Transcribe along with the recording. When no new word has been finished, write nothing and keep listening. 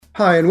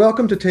Hi, and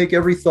welcome to Take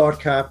Every Thought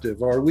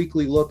Captive, our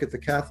weekly look at the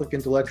Catholic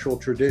intellectual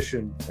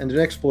tradition and an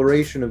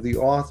exploration of the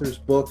authors,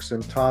 books,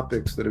 and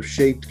topics that have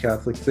shaped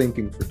Catholic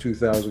thinking for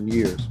 2,000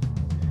 years.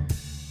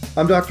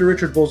 I'm Dr.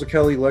 Richard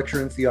Bolzakelli,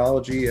 lecturer in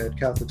theology at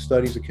Catholic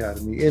Studies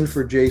Academy, in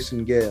for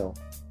Jason Gale.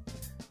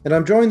 And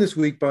I'm joined this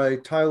week by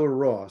Tyler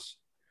Ross,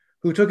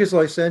 who took his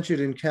licentiate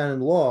in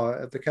canon law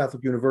at the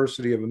Catholic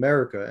University of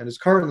America and is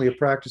currently a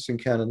practicing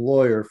canon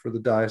lawyer for the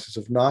Diocese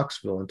of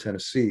Knoxville in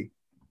Tennessee.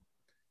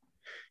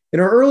 In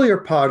our earlier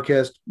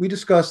podcast, we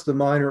discussed the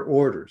minor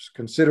orders,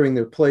 considering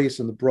their place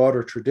in the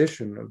broader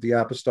tradition of the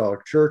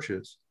apostolic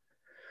churches.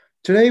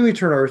 Today, we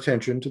turn our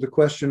attention to the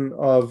question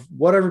of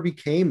whatever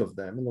became of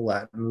them in the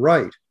Latin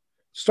Rite,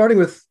 starting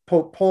with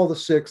Pope Paul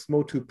VI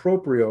motu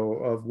proprio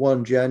of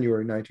 1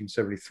 January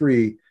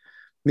 1973,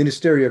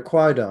 Ministeria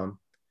Quaedam,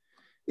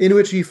 in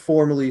which he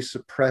formally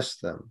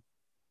suppressed them.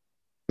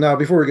 Now,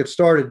 before we get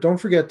started, don't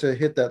forget to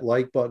hit that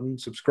like button,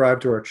 subscribe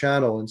to our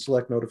channel, and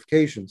select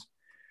notifications.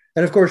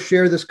 And of course,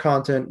 share this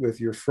content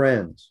with your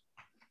friends.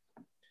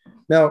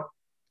 Now,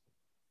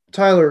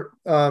 Tyler,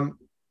 kind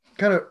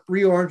of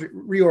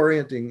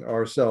reorienting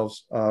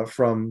ourselves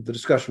from the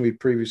discussion we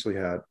previously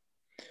had.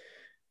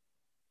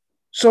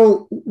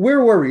 So where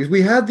were we?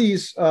 We had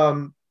these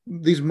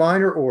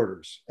minor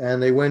orders,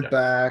 and they went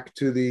back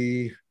to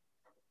the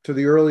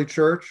early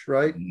church,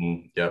 right?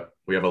 Mm-hmm. Yep.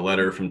 We have a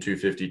letter from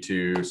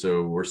 252,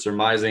 so we're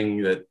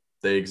surmising that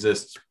they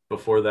exist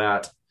before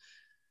that.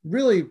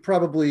 Really,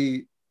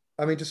 probably.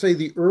 I mean, to say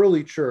the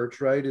early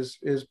church, right, is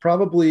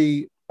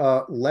probably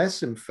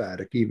less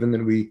emphatic even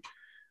than we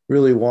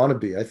really want to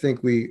be. I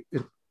think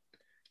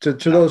to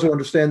those who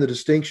understand the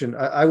distinction,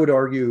 I would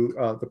argue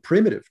the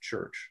primitive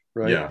church,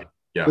 right? Yeah,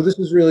 yeah. So this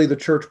is really the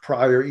church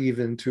prior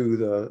even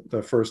to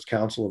the First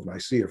Council of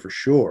Nicaea, for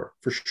sure.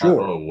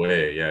 Oh,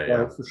 way,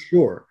 yeah. For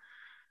sure.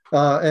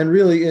 And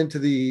really into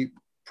the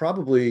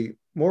probably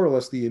more or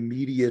less the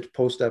immediate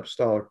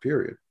post-apostolic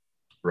period.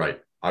 Right.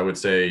 I would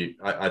say,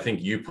 I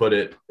think you put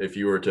it, if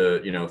you were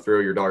to, throw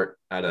your dart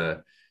at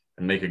and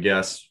make a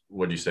guess,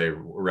 what do you say,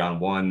 around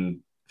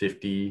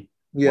 150?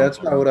 Yeah, that's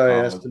about what I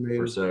estimated.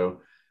 Or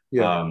so.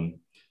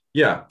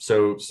 Yeah.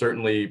 So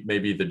certainly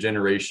maybe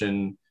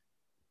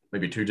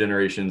maybe 2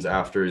 generations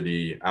after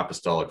the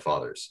apostolic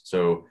fathers.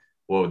 So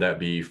what would that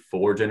be?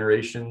 4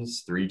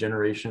 generations, 3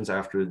 generations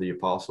after the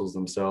apostles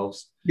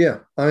themselves?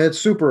 Yeah. I mean, it's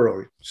super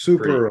early.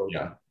 Early.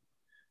 Yeah.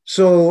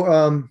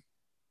 So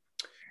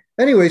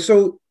anyway,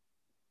 so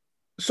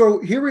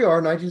here we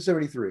are,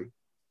 1973,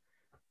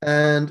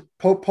 and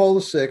Pope Paul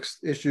VI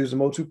issues a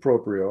motu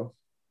proprio,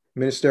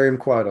 Ministerium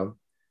Quaedam,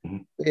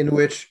 in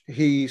which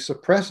he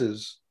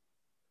suppresses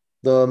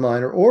the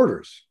minor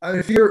orders. I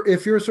mean, if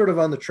you're sort of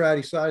on the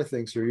tratty side of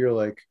things here, you're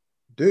like,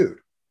 dude,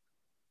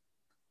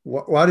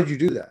 why did you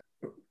do that?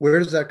 Where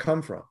does that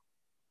come from?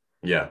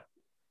 Yeah.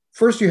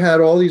 First, you had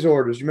all these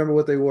orders. You remember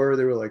what they were?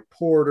 They were like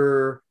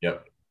porter.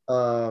 Yep.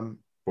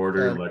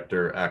 Porter,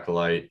 lector,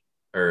 acolyte,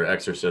 or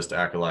exorcist,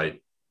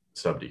 acolyte,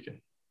 subdeacon.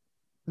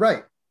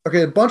 Right.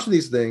 Okay. A bunch of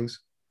these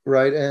things.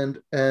 Right.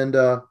 And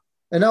now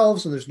all of a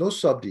sudden there's no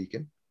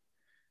subdeacon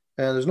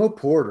and there's no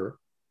porter.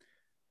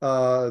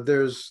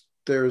 There's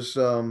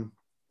no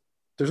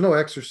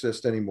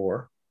exorcist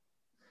anymore.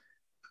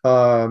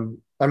 I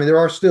mean, there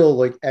are still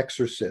like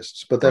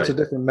exorcists, but that's a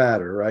different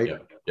matter, right?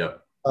 Yeah.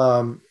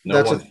 No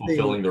one's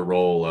fulfilling the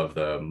role of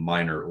the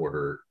minor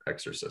order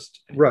exorcist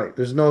anymore. Right.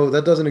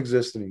 That doesn't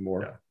exist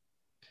anymore. Yeah.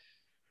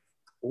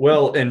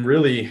 Well, and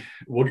really,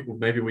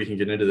 maybe we can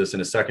get into this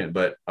in a second,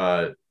 but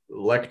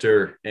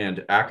lector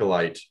and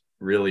acolyte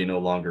really no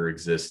longer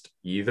exist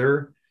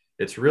either.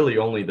 It's really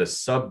only the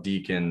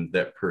subdeacon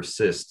that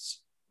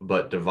persists,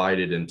 but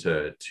divided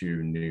into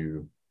 2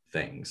 new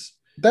things.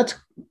 That's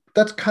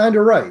kind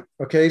of right.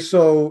 Okay,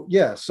 so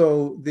yeah,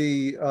 so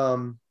the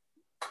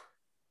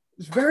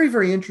it's very,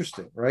 very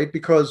interesting, right?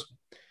 Because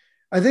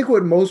I think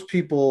what most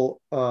people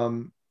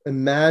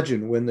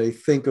imagine when they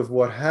think of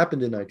what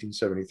happened in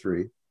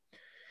 1973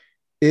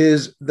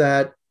 is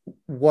that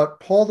what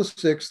Paul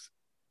VI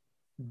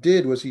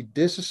did was he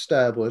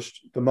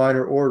disestablished the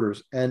minor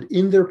orders and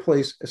in their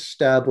place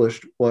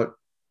established what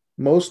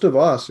most of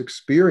us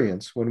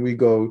experience when we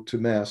go to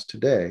Mass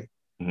today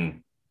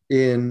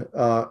in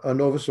a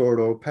Novus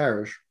Ordo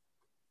parish.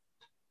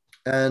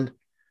 And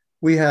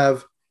we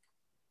have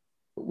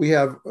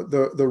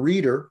the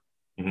reader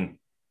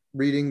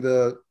reading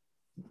the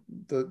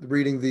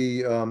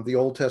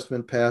Old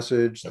Testament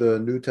passage, the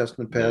New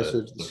Testament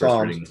passage, the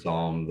Psalms. Reading the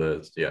Psalm,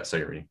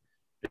 second reading.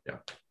 Yeah.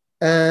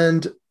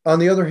 And on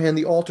the other hand,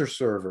 the altar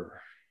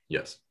server.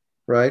 Yes.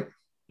 Right?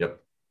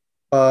 Yep.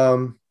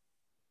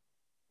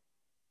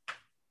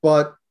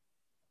 But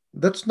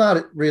that's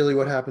not really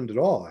what happened at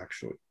all,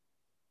 actually.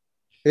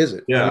 Is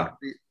it? Yeah.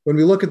 When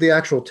we look at the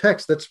actual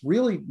text, that's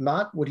really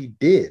not what he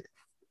did.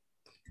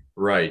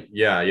 Right.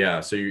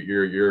 Yeah. So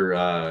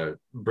you're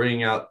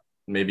bringing out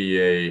maybe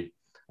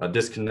a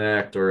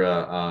disconnect or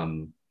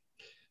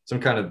some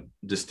kind of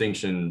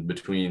distinction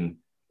between,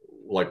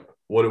 like,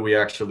 what do we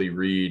actually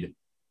read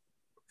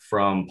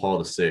from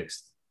Paul VI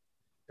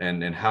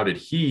and how did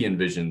he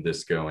envision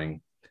this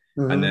going?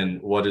 And then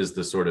what is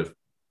the sort of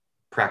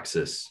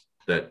praxis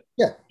that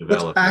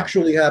what's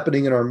actually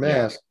happening in our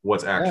mass?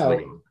 What's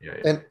actually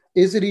and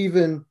is it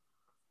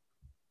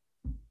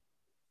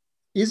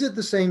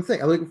the same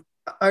thing? Let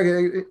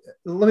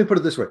me put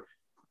it this way.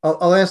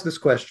 I'll ask this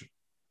question.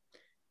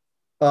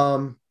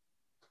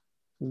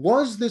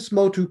 Was this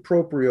motu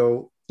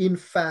proprio in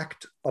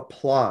fact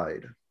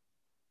applied?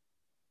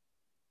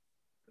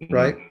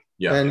 Right?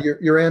 Yeah. And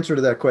your answer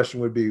to that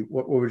question would be,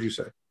 what would you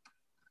say?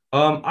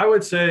 I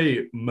would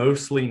say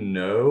mostly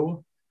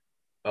no.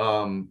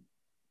 And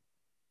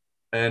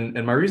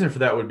my reason for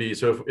that would be,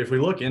 so if we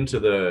look into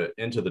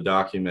the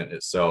document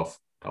itself,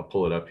 I'll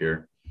pull it up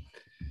here.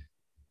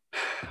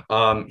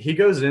 He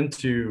goes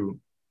into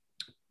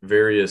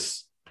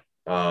various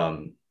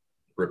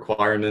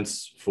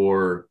requirements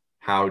for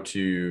how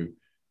to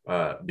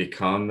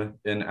become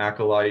an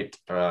acolyte,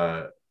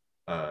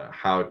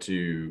 how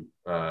to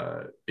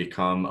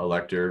become a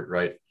lector,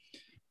 right?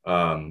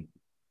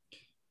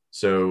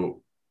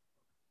 So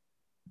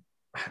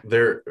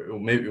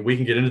maybe we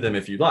can get into them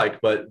if you'd like,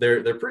 but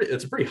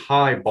it's a pretty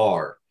high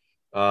bar.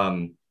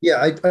 I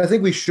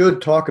think we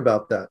should talk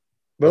about that,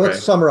 but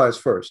let's summarize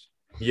first.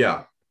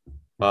 Yeah.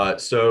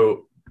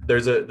 So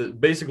there's like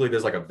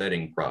a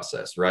vetting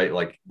process, right?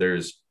 Like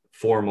there's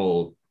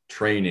formal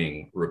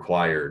training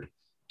required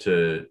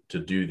to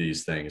do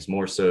these things,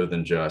 more so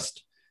than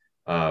just,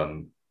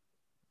 hey,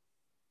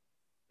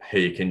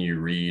 can you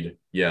read?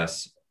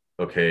 Yes.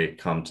 Okay,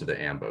 come to the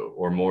AMBO,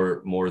 or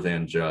more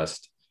than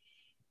just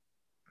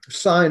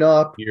sign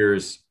up.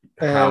 Here's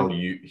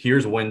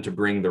when to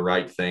bring the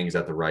right things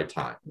at the right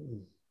time.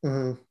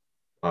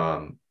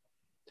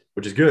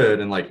 Which is good,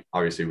 and like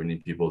obviously we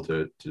need people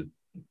to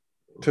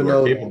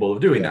know, capable of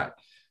doing that.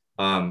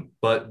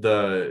 But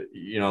the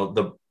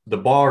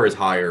bar is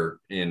higher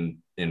in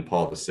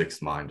Paul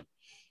VI's mind.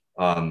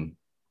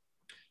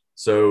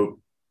 So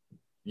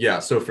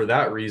for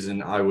that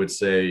reason, I would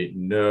say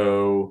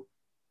no.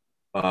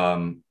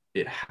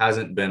 It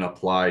hasn't been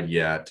applied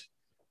yet.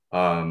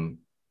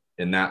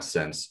 In that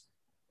sense.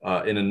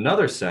 In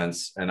another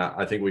sense, and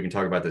I think we can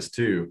talk about this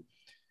too,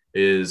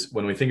 is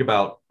when we think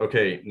about,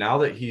 okay, now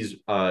that he's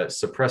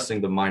suppressing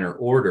the minor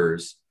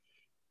orders,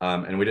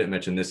 and we didn't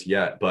mention this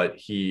yet, but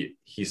he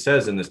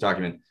says in this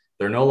document,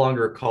 they're no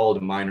longer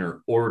called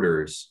minor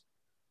orders,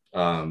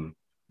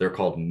 they're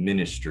called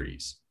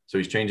ministries. So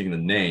he's changing the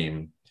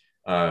name,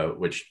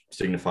 which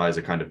signifies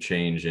a kind of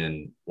change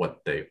in what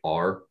they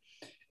are.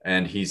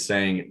 And he's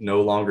saying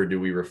no longer do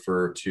we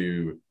refer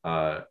to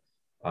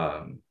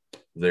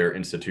their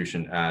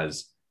institution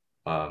as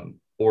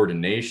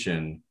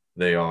ordination.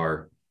 They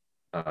are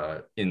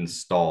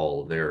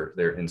installed.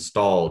 They're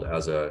installed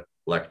as a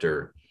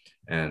lector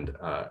and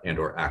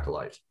or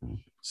acolyte.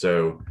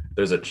 So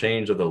there's a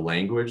change of the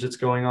language that's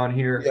going on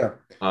here.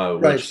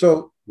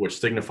 Which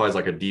signifies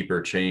like a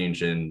deeper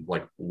change in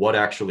like what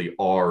actually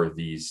are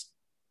these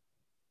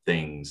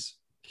things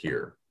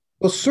here.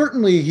 Well,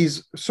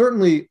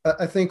 certainly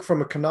I think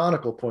from a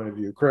canonical point of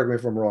view, correct me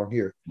if I'm wrong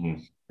here,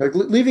 like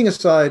leaving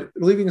aside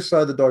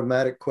the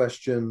dogmatic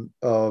question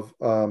of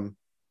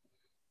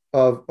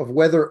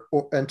whether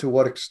and to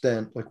what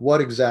extent, like what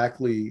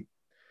exactly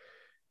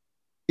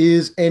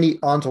is any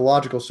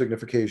ontological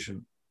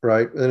signification,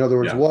 right? In other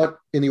words, what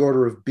in the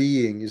order of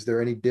being, is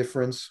there any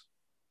difference?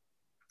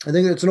 I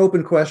think it's an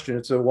open question.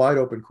 It's a wide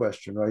open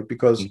question, right?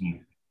 Because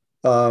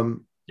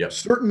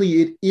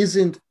certainly it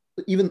isn't.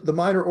 Even the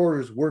minor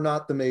orders were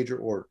not the major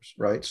orders,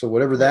 right? So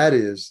whatever that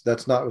is,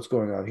 that's not what's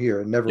going on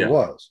here, and never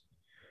was.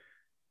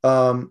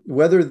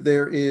 Whether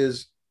there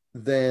is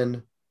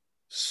then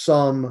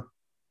some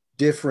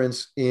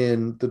difference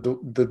in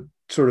the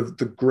sort of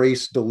the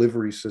grace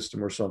delivery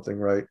system or something,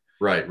 right?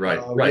 Right.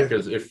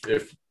 Because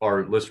if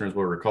our listeners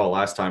will recall,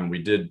 last time we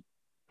did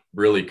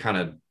really kind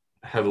of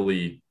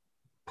heavily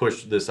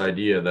push this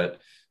idea that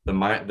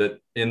that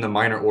in the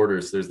minor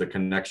orders there's the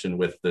connection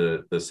with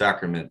the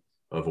sacrament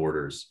of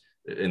orders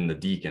in the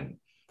deacon,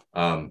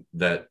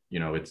 that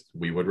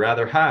we would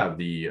rather have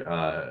the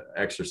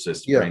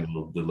exorcist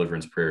praying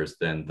deliverance prayers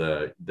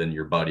than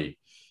your buddy,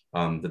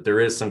 that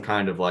there is some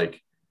kind of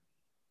like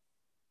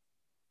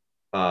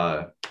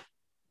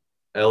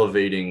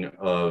elevating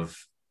of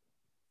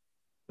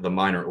the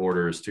minor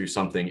orders to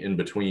something in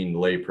between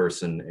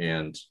layperson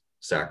and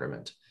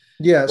sacrament.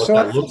 What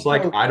that looks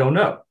like, I don't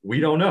know. We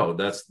don't know.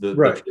 That's the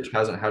church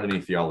hasn't had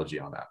any theology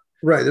on that.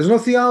 Right. There's no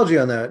theology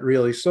on that,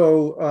 really.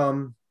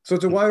 So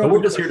it's a wide open.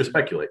 We're just here to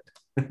speculate.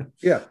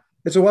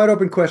 It's a wide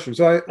open question.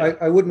 So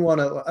I wouldn't want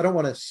to. I don't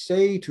want to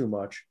say too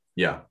much.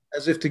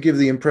 As if to give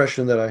the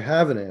impression that I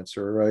have an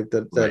answer, right?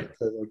 That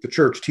the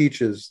church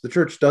teaches. The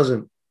church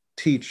doesn't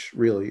teach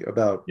really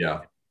about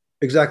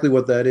exactly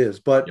what that is,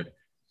 but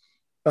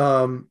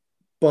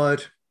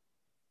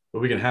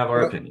we can have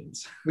our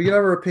opinions. We can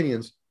have our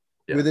opinions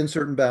within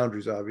certain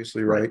boundaries,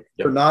 obviously, right?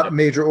 They're not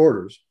major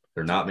orders.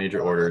 They're not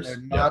major orders.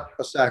 They're not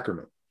a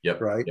sacrament.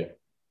 Right.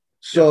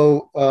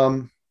 So,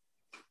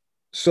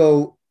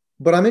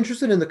 but I'm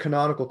interested in the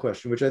canonical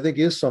question, which I think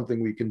is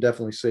something we can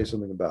definitely say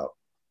something about.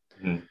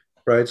 Mhm.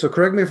 right? So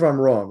correct me if I'm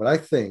wrong, but I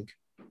think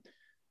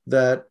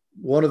that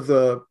one of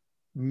the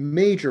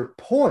major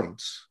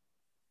points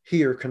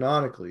here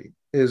canonically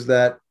is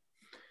that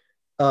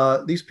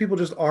these people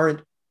just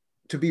aren't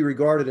to be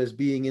regarded as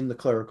being in the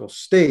clerical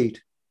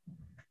state.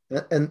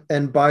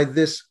 And by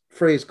this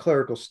phrase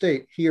clerical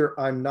state, here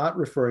I'm not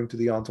referring to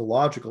the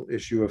ontological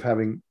issue of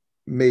having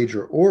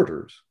major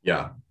orders.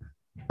 Yeah.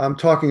 I'm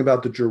talking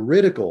about the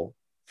juridical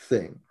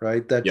thing,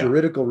 right? That Yeah.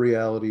 juridical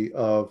reality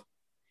of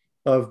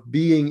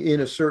being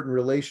in a certain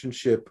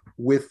relationship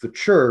with the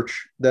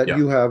church, that Yeah.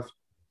 you have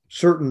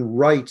certain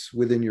rights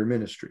within your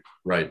ministry.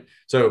 Right.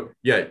 So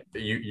yeah,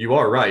 you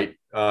are right.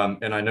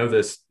 And I know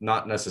this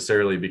not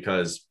necessarily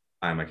because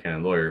I'm a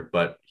canon lawyer,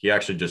 but he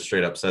actually just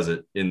straight up says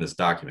it in this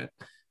document.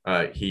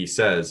 He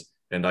says,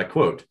 and I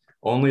quote,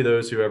 "Only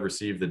those who have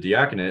received the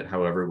diaconate,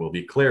 however, will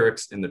be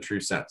clerics in the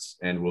true sense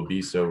and will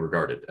be so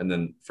regarded." And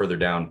then further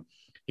down,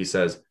 he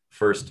says,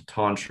 "First,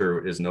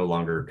 tonsure is no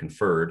longer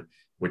conferred."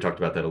 We talked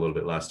about that a little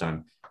bit last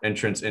time.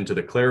 "Entrance into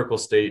the clerical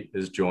state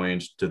is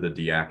joined to the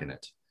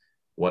diaconate.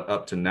 What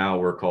up to now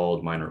were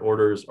called minor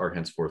orders are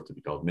henceforth to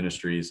be called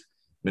ministries.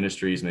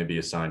 Ministries may be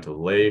assigned to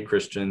lay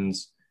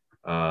Christians,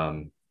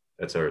 et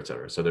cetera, et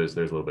cetera." So there's a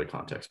little bit of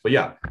context. But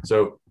yeah,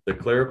 so the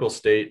clerical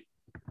state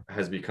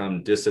has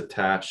become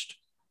detached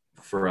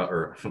from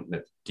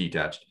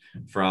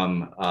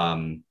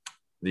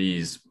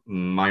these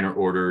minor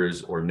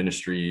orders or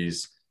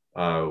ministries,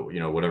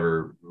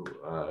 whatever,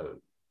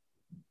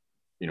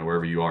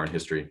 wherever you are in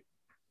history,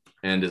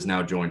 and is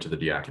now joined to the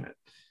diaconate.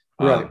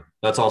 Right.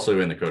 That's also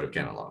in the Code of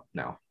Canon Law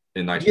now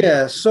in 19.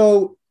 Yeah.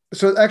 So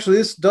actually,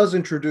 this does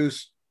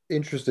introduce,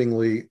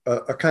 interestingly,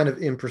 a kind of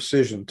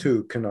imprecision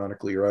too,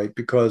 canonically, right?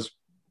 Because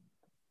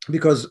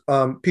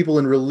people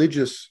in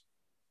religious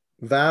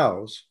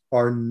vows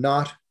they're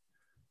not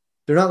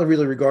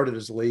really regarded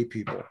as lay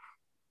people.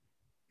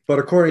 But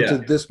according to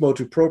this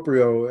motu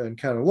proprio and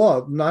canon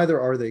law, neither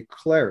are they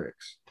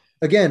clerics.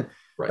 Again,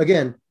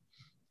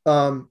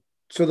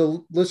 so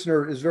the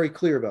listener is very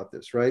clear about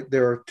this, right?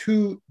 There are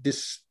two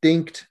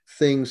distinct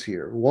things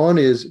here. One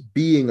is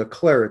being a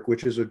cleric,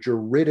 which is a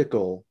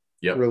juridical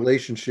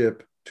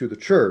relationship to the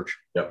church.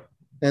 Yep.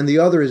 And the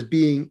other is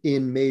being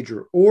in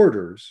major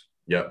orders.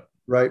 Yep.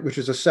 Right, which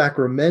is a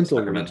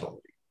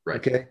sacramental. Right.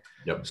 Okay.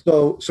 Yep.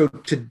 So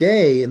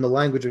today, in the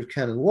language of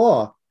canon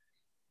law,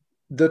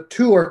 the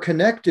two are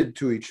connected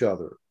to each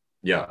other.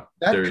 Yeah.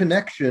 That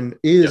connection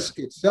is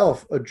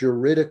itself a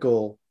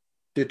juridical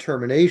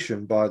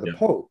determination by the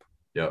Pope.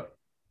 Yeah.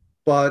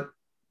 But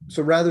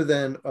so rather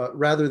than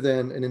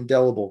an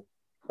indelible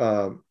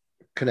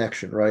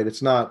connection, right?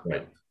 It's not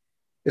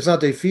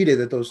de fide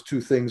that those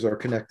two things are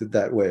connected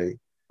that way.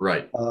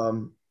 Right.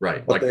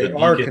 Right. But like they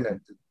are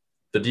connected.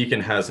 The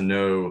deacon has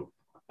no,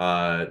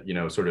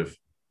 sort of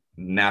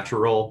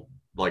natural,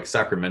 like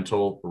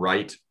sacramental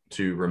right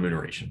to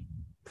remuneration,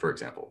 for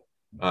example.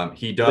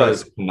 He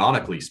does,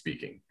 canonically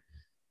speaking,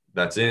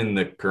 that's in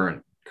the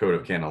current Code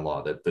of Canon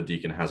Law, that the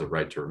deacon has a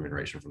right to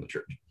remuneration from the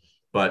church,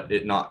 but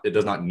it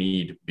does not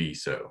need be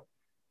so.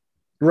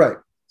 Right.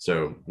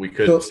 So we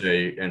could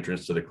say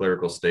entrance to the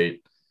clerical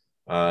state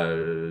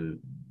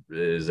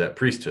is at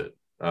priesthood.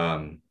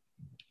 And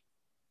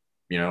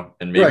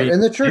maybe,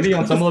 and the church maybe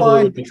on some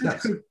level,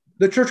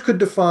 the church could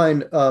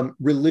define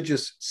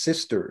religious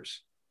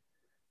sisters,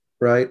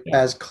 right,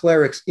 as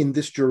clerics in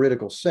this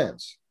juridical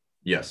sense.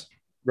 Yes.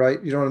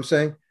 Right. You know what I'm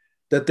saying?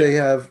 That they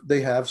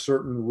have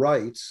certain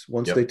rights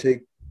once they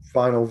take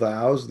final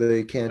vows.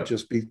 They can't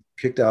just be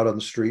kicked out on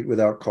the street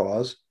without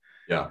cause.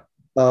 Yeah.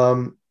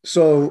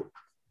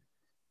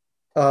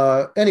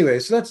 Anyway,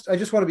 so I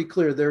just want to be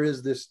clear. There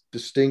is this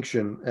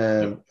distinction,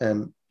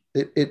 and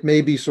it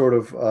may be sort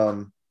of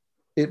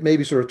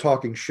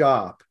talking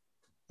shop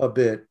a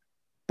bit,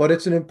 but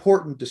it's an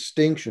important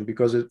distinction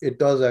because it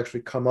does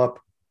actually come up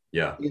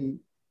in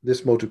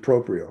this motu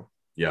proprio.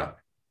 Yeah.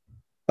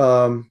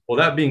 Well,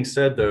 that being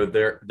said, though,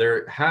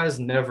 there has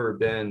never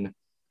been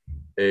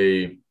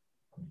a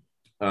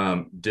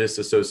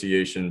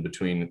disassociation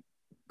between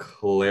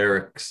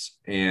clerics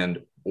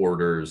and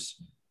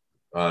orders,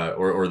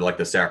 or like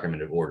the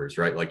sacrament of orders,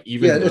 right? Like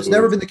it's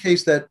never been the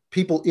case that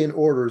people in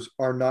orders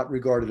are not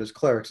regarded as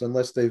clerics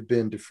unless they've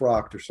been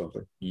defrocked or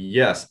something.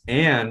 Yes,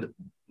 and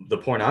the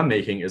point I'm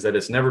making is that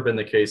it's never been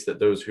the case that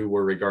those who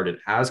were regarded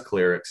as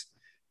clerics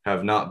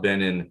have not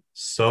been in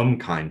some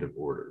kind of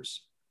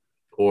orders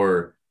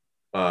or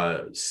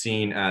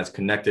seen as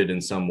connected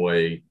in some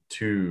way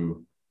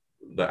to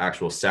the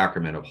actual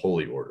sacrament of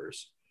holy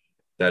orders.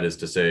 That is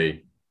to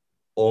say,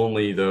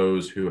 only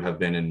those who have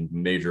been in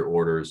major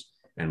orders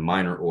and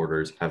minor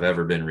orders have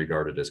ever been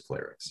regarded as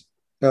clerics.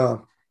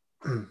 That's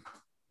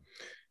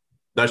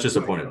just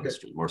a point of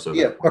history, more so.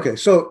 Okay.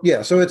 So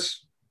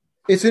it's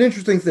an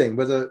interesting thing,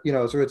 but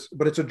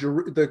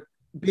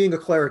being a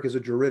cleric is a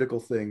juridical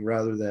thing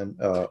rather than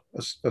a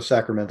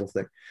sacramental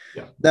thing.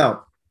 Yeah.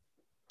 Now,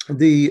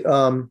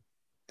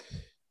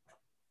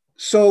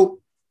 so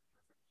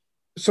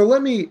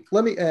let me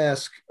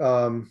ask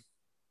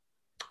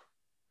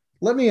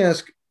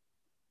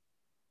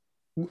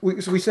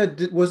So we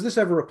said, was this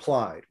ever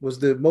applied? Was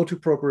the motu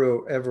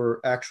proprio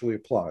ever actually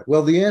applied?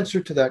 Well, the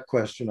answer to that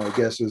question, I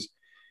guess, is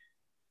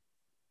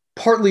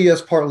partly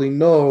yes, partly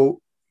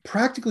no.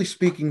 Practically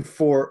speaking,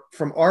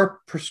 from our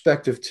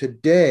perspective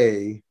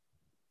today,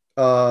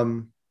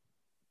 um,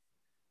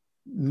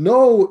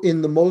 no,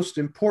 in the most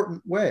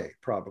important way,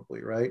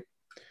 probably, right?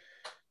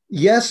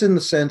 Yes, in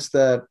the sense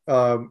that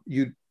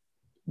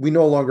we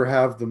no longer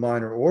have the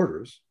minor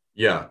orders.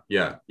 Yeah,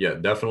 yeah, yeah.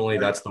 Definitely,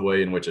 Right? that's the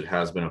way in which it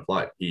has been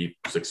applied. He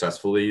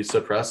successfully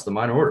suppressed the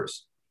minor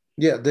orders.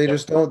 Yeah, they Yep.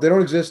 just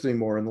don't exist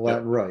anymore in the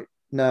Latin Yep. Rite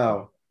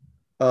now.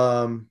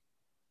 Um,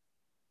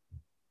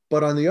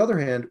 but on the other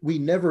hand, we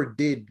never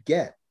did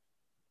get,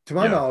 to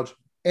my Yeah. knowledge,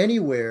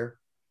 anywhere.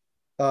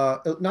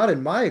 Not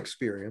in my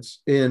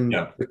experience in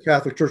Yeah. the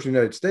Catholic Church of the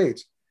United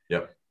States,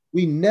 Yep.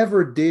 we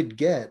never did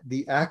get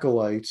the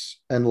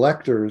acolytes and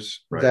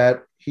lectors Right.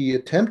 that he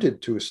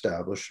attempted to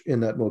establish in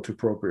that motu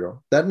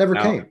proprio. That never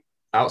Now, came.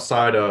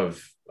 outside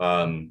of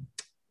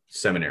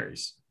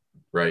seminaries,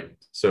 right?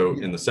 So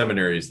Yeah. in the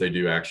seminaries, they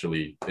do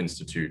actually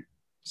institute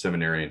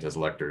seminarians as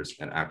lectors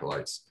and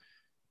acolytes.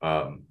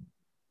 Um,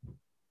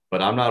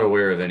 but I'm not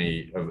aware of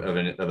any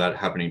of that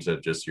happening to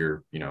just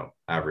your,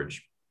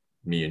 average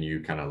me and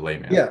you kind of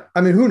layman. Yeah.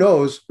 I mean, who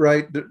knows,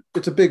 right?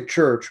 It's a big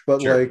church,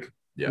 but Sure. like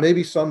Yeah.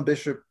 maybe some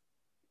bishop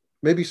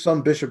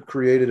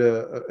created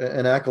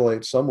an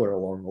acolyte somewhere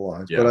along the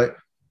lines. Yeah. But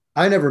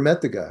I never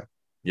met the guy.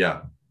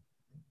 Yeah.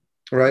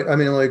 Right. I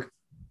mean, like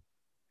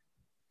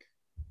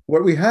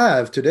what we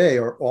have today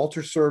are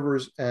altar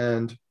servers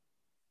and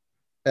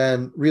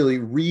really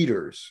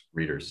readers,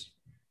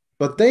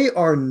 but they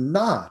are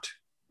not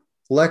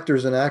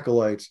lectors and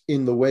acolytes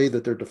in the way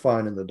that they're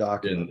defined in the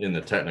document. In the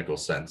technical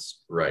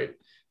sense, right?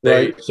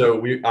 Right.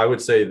 I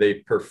would say they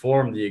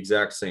perform the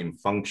exact same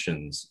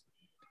functions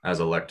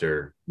as a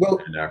lector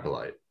and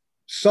acolyte.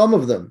 Some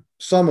of the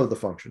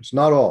functions,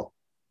 not all.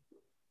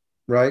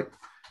 Right?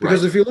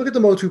 Because if you look at the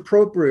motu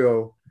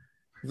proprio,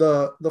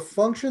 the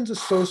functions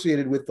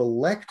associated with the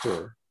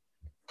lector,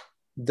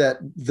 that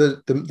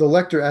the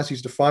lector, as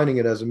he's defining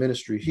it as a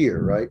ministry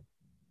here, right,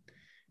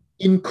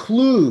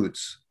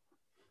 includes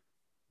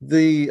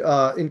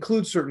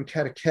certain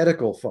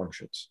catechetical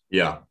functions.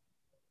 Yeah.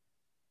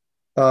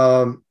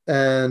 And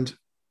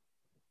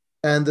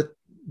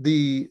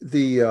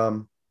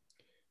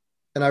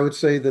I would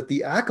say that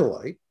the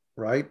acolyte,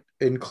 right,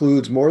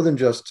 includes more than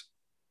just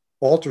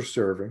altar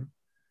serving,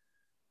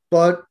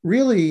 but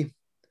really,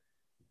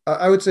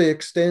 I would say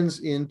extends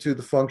into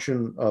the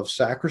function of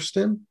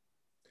sacristan.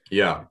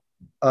 Yeah.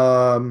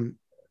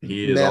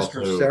 He is master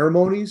also of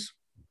ceremonies.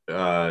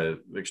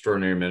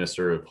 Extraordinary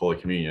minister of Holy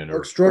Communion. Or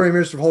extraordinary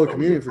minister of Holy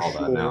Communion, for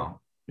sure.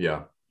 Now.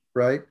 Yeah.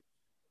 Right.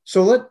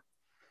 So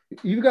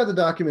you've got the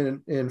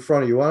document in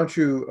front of you. Why don't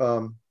you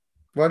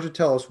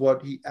tell us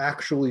what he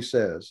actually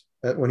says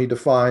when he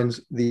defines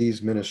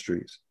these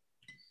ministries?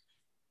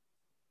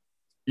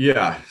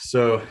 Yeah.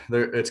 So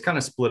it's kind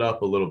of split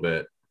up a little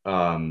bit.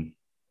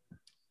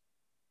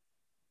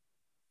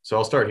 So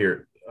I'll start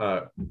here,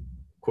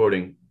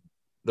 quoting,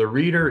 "The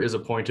reader is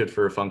appointed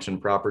for a function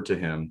proper to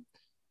him,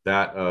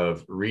 that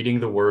of reading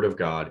the word of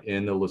God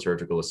in the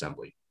liturgical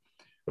assembly.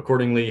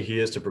 Accordingly, he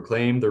is to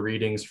proclaim the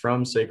readings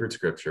from sacred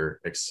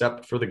scripture,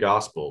 except for the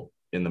gospel,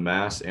 in the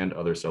mass and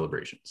other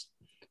celebrations.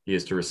 He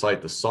is to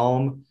recite the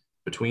psalm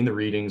between the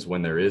readings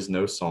when there is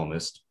no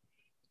psalmist.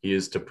 He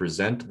is to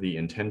present the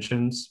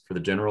intentions for the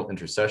general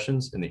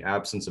intercessions in the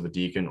absence of a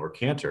deacon or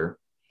cantor.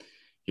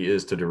 He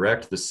is to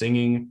direct the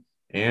singing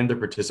and the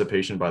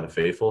participation by the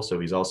faithful." So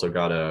he's also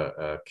got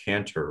a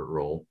cantor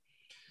role.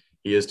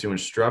 "He is to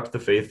instruct the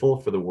faithful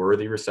for the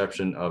worthy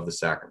reception of the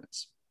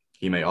sacraments.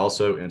 He may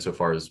also,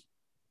 insofar as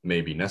may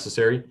be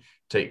necessary,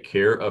 take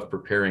care of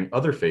preparing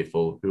other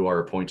faithful who are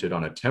appointed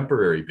on a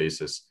temporary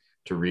basis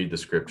to read the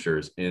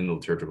scriptures in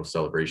liturgical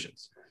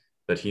celebrations.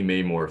 That he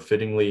may more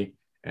fittingly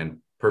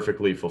and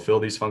perfectly fulfill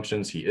these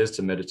functions, he is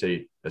to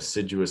meditate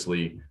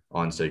assiduously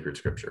on sacred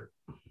scripture."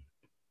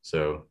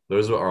 So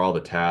those are all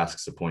the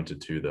tasks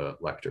appointed to the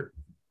lector.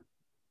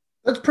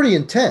 That's pretty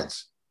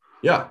intense.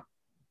 Yeah.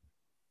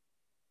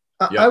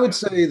 I would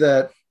say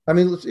that, I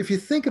mean, if you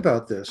think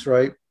about this,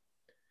 right?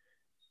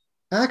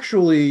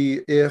 Actually,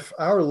 if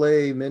our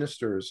lay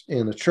ministers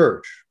in the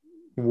church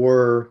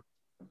were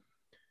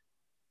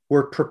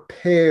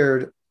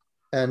prepared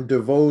and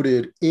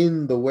devoted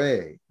in the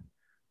way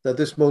that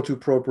this motu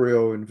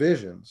proprio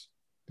envisions,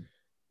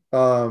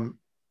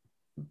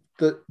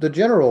 the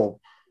general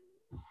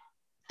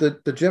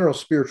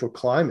spiritual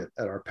climate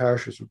at our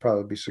parishes would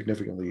probably be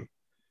significantly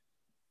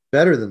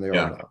better than they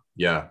are now.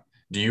 Yeah.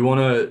 Do you want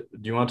to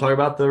talk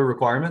about the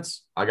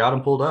requirements? I got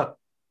them pulled up.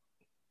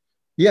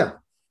 Yeah.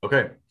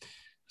 Okay.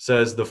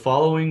 Says the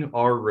following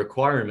are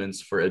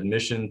requirements for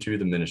admission to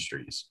the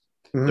ministries.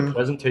 Mm-hmm. The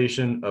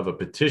presentation of a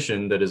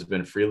petition that has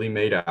been freely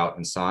made out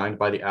and signed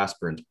by the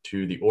aspirant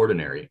to the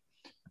ordinary,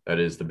 that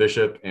is the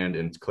bishop, and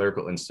in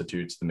clerical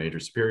institutes, the major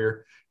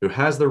superior, who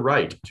has the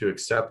right to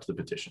accept the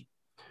petition.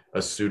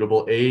 A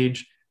suitable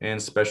age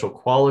and special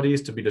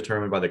qualities to be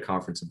determined by the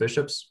conference of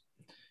bishops.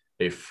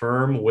 a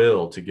firm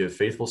will to give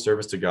faithful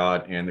service to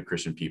God and the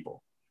Christian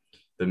people.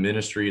 The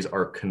ministries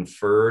are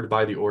conferred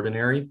by the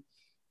ordinary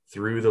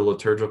through the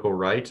liturgical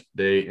rite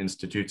De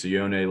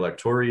Institutione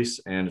Lectoris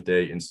and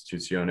De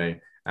Institutione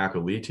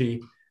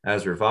Acolyti,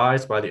 as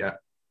revised by the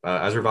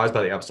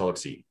Apostolic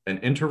See. An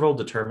interval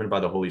determined by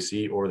the Holy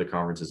See or the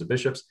conferences of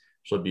bishops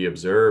shall be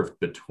observed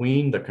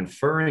between the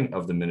conferring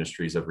of the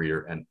ministries of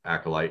reader and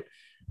acolyte,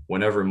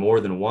 whenever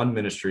more than one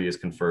ministry is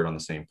conferred on the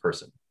same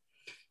person.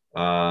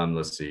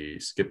 Let's see,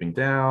 skipping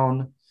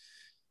down.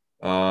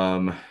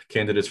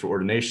 Candidates for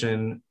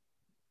ordination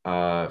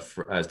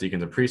as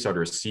deacons and priests are to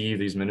receive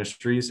these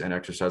ministries and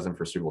exercise them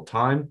for a suitable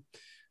time.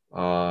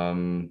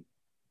 The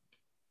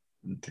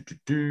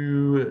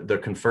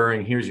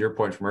conferring, here's your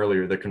point from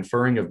earlier, the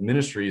conferring of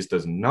ministries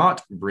does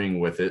not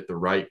bring with it the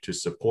right to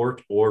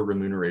support or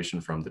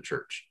remuneration from the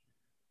church.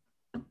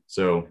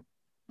 So,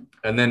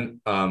 and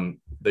then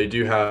they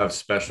do have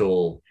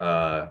special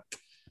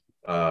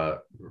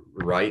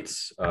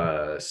rites,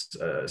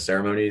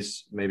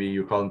 ceremonies, maybe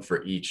you call them,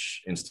 for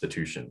each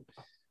institution.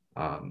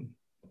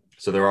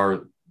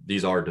 So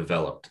these are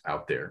developed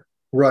out there.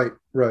 Right.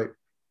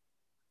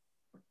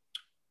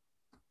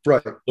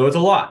 So it's a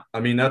lot. I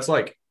mean, that's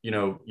like,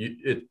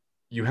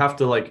 you have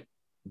to like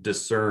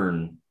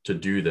discern to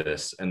do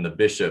this. And the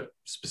bishop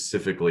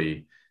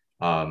specifically,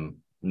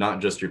 not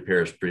just your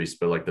parish priest,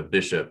 but like the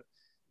bishop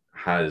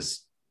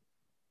has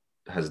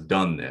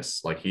done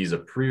this. Like he's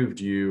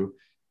approved you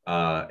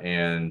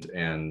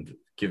and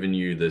given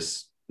you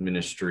this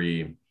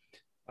ministry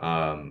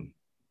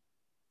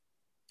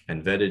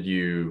and vetted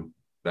you,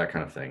 that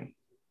kind of thing.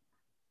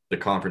 The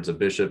Conference of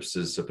Bishops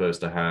is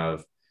supposed to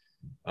have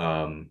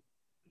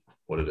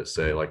what did it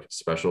say, like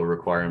special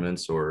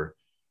requirements or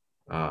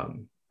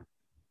so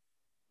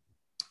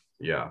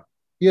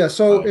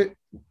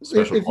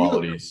special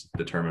qualities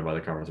determined by the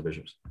Conference of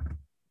Bishops.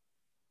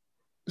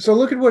 So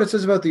look at what it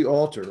says about the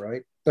altar,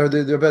 right? Or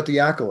about the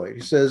acolyte.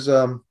 He says,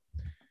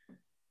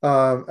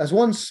 as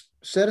one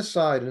set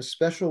aside in a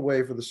special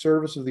way for the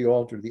service of the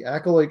altar, the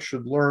acolyte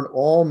should learn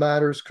all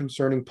matters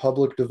concerning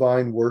public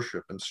divine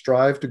worship and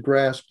strive to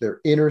grasp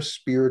their inner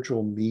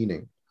spiritual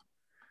meaning.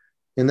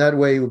 In that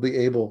way, he will be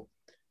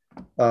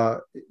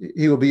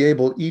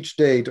able each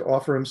day to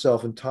offer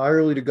himself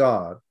entirely to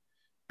God,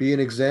 be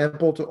an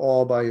example to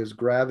all by his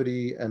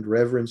gravity and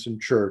reverence in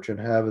church, and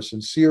have a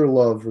sincere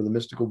love for the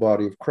mystical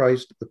body of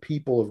Christ, the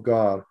people of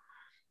God,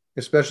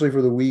 especially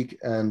for the weak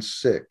and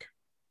sick.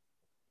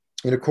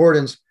 In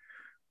accordance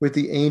with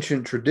the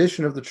ancient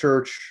tradition of the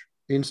church,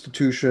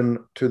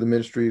 institution to the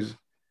ministries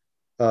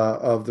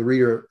of the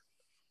reader,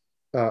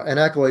 an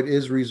acolyte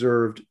is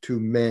reserved to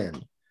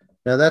men.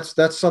 Now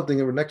that's something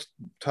that next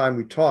time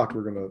we talk,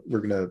 we're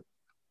gonna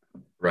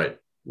right.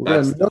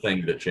 That's the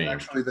thing that changed.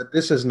 Actually, that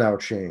this has now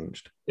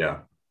changed. Yeah.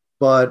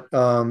 But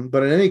in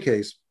any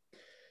case,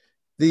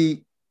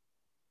 the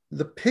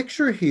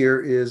picture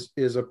here is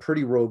a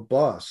pretty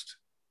robust,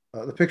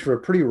 the picture of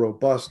a pretty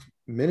robust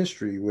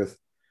ministry with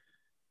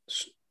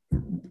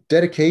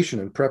dedication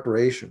and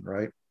preparation,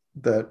 right?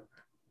 I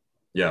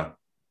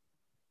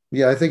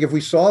think if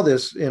we saw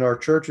this in our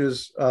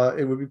churches,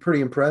 it would be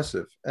pretty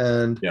impressive.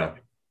 And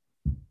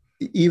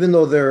even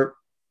though they're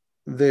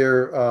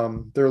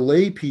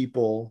lay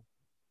people,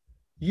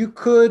 you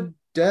could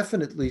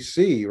definitely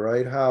see,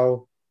 right,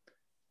 how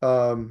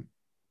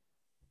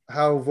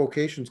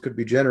vocations could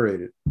be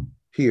generated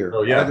here.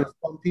 Oh yeah,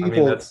 some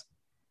people, I mean,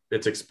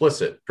 it's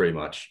explicit pretty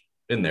much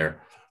in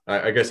there.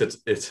 I guess it's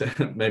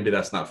maybe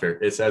that's not fair.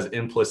 It's as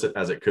implicit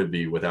as it could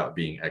be without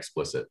being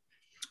explicit.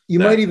 You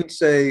might even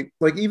say,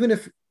 like, even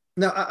if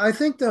now, I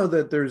think though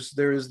that there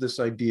is this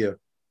idea,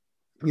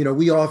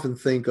 we often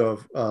think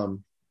of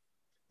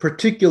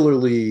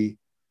particularly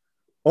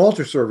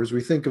altar servers,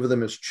 we think of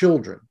them as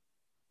children.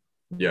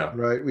 Yeah.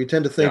 Right. We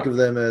tend to think of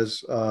them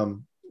as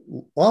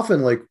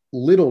often like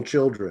little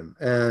children,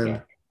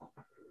 and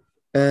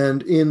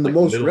in the like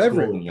most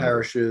reverend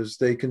parishes,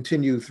 they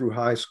continue through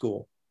high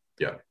school.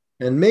 Yeah.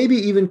 And maybe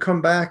even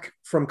come back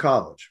from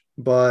college.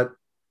 But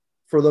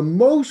for the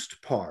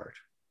most part,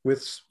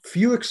 with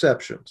few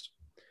exceptions,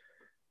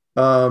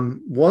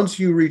 once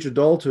you reach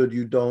adulthood,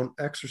 you don't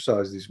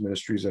exercise these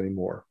ministries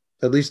anymore.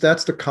 At least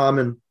that's the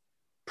common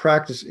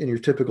practice in your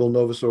typical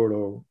Novus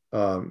Ordo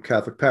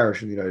Catholic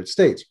parish in the United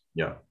States.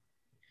 Yeah.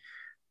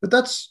 But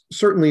that's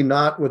certainly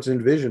not what's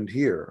envisioned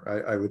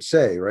here, I would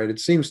say, right?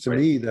 It seems to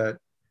me that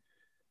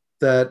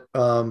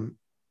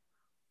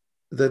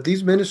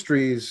these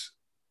ministries,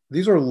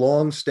 these are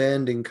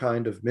long-standing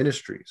kind of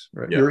ministries,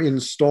 right? Yeah. You're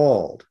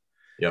installed.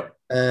 Yep.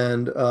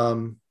 And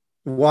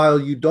while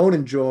you don't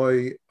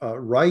enjoy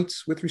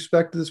rights with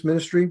respect to this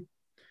ministry,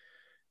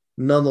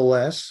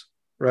 nonetheless,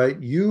 right,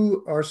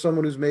 you are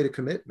someone who's made a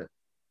commitment.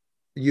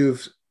 You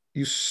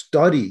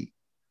study,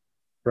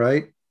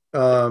 right?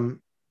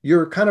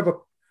 You're kind of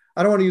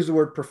I don't want to use the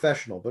word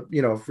professional, but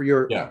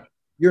you're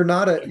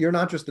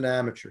not just an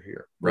amateur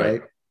here,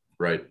 right?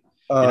 Right.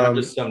 You're not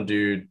just some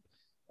dude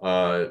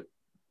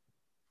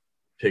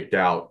picked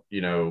out,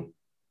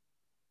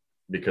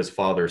 because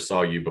Father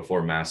saw you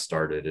before Mass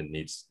started and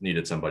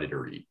needed somebody to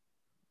read.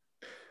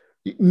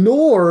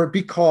 nor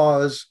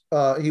because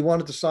he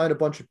wanted to sign a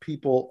bunch of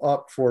people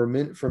up for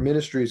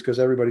ministries because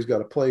everybody's got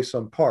to play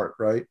some part,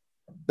 right?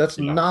 That's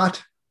Yeah.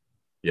 not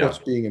Yeah. what's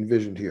being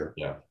envisioned here.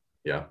 Yeah.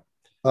 Yeah.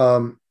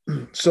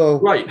 So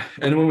right.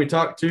 And when we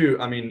talk to,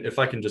 I mean, if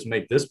I can just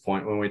make this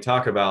point, when we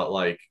talk about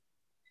like,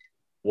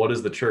 what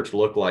does the church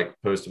look like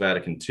post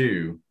Vatican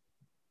II?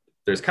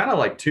 There's kind of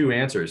like two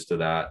answers to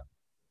that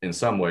in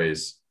some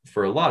ways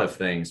for a lot of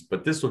things,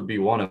 but this would be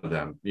one of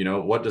them. You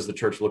know, what does the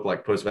church look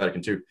like post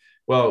Vatican II?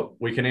 Well,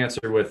 we can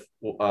answer with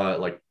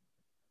like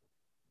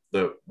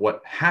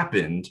what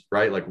happened,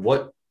 right? Like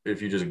what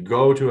if you just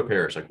go to a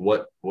parish, like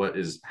what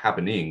is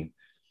happening,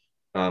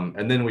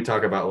 and then we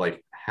talk about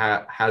like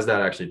has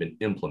that actually been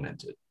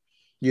implemented?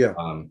 Yeah.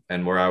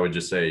 And where I would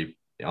just say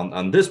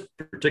on this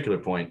particular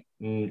point,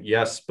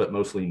 yes, but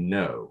mostly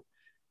no.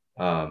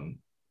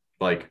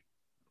 Like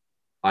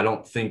I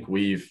don't think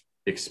we've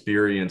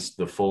experienced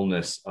the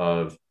fullness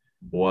of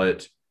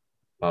what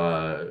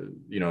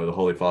the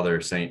Holy Father,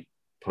 Saint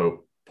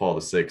Pope Paul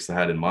VI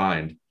had in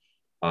mind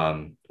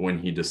when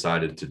he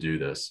decided to do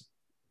this.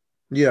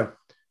 Yeah,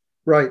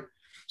 right.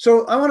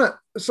 So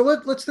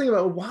let's think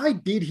about why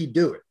did he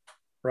do it,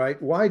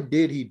 right? Why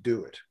did he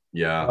do it?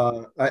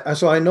 Yeah.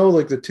 So I know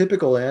like the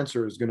typical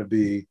answer is going to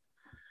be,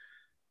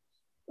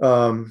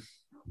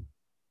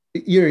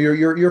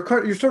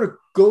 your sort of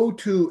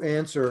go-to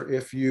answer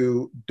if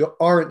you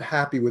aren't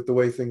happy with the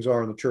way things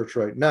are in the church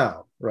right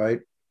now,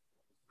 right?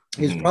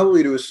 Is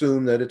probably to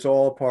assume that it's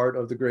all part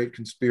of the great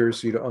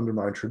conspiracy to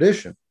undermine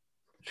tradition.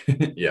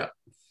 Yeah.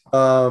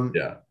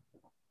 Yeah.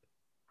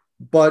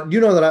 But you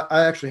know that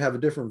I actually have a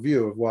different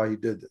view of why he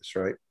did this,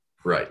 right?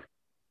 Right.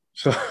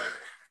 So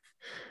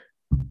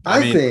I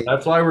mean, think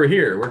that's why we're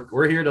here.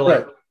 We're here to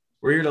like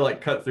we're here to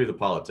like cut through the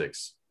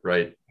politics,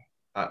 right?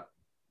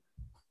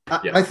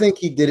 I think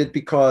he did it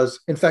because,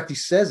 in fact, he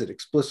says it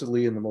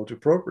explicitly in the motu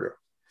proprio.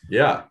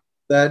 Yeah.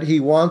 That he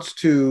wants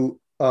to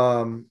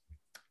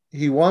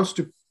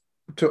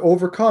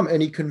overcome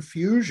any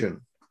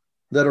confusion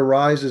that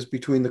arises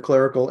between the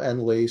clerical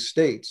and lay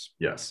states.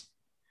 Yes.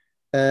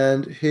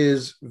 And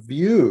his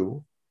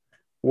view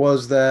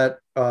was that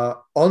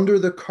under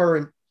the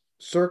current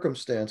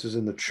circumstances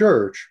in the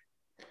church,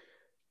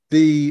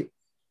 the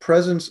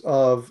presence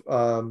of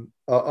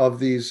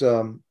these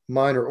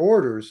minor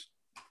orders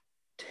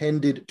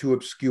tended to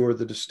obscure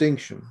the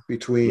distinction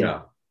between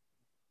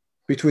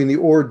the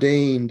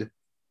ordained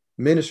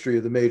ministry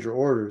of the major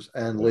orders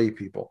and lay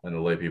people. And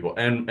the lay people.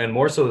 And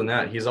more so than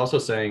that, he's also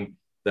saying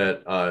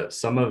that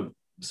some of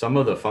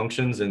the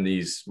functions in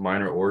these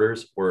minor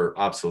orders were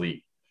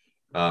obsolete.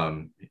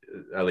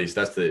 At least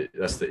that's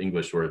the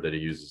English word that he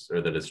uses,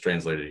 or that is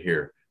translated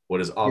here. What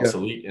is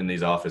obsolete in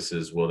these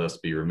offices will thus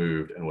be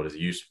removed, and what is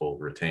useful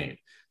retained.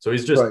 So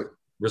he's just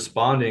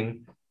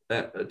responding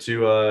to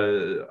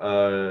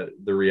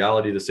the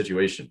reality of the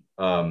situation.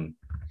 It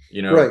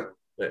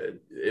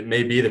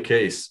may be the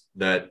case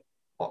that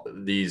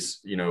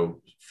these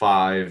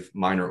 5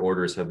 minor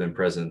orders have been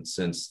present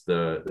since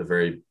the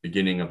very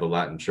beginning of the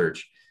Latin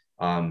Church,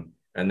 and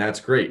that's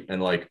great.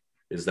 And like,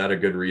 is that a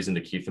good reason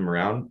to keep them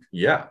around?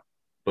 Yeah.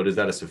 But is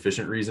that a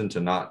sufficient reason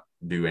to not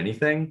do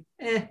anything?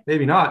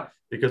 Maybe not,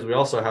 because we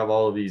also have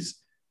all of these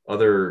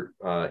other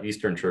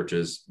Eastern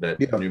churches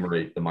that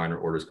enumerate the minor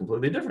orders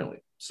completely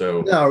differently.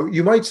 So now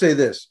you might say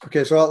this.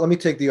 Okay, so let me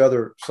take the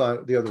other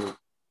side, the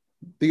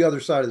other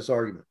side of this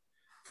argument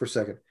for a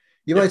second.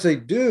 You might say,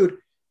 dude,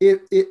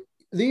 if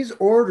these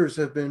orders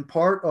have been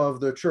part of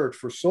the church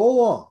for so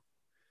long,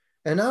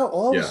 and now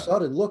all of a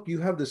sudden, look, you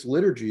have this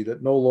liturgy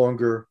that no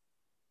longer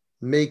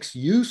makes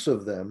use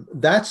of them.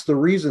 That's the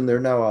reason they're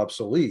now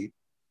obsolete.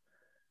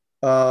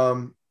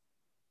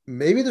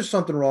 Maybe there's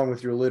something wrong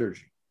with your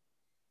liturgy,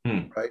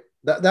 right?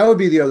 That would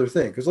be the other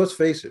thing, because let's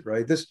face it,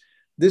 right?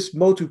 This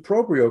motu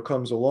proprio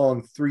comes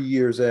along 3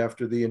 years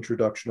after the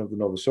introduction of the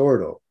Novus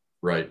Ordo.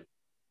 Right.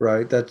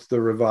 That's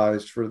the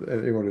revised, for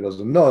anyone who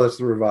doesn't know, that's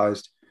the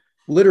revised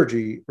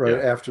liturgy,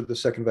 right, after the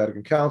Second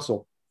Vatican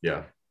Council.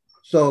 Yeah.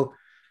 So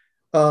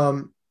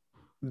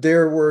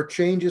there were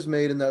changes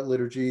made in that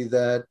liturgy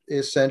that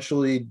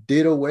essentially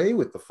did away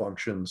with the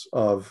functions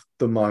of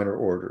the minor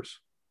orders.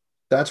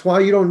 That's why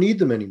you don't need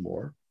them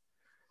anymore.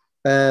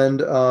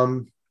 And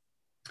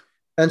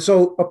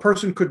so a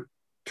person could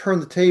turn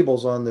the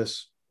tables on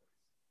this,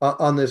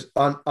 on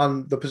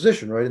the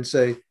position, right, and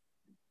say,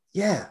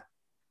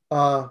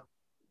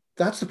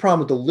 that's the problem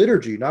with the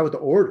liturgy, not with the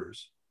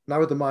orders, not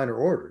with the minor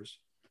orders.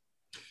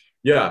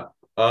 Yeah.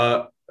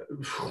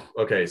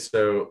 Okay.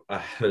 So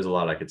there's a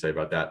lot I could say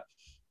about that.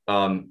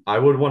 I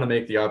would want to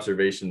make the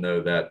observation,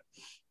 though, that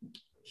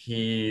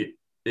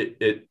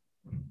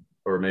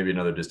or maybe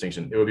another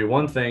distinction. It would be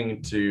one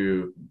thing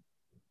to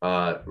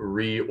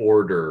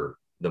reorder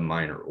the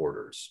minor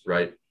orders,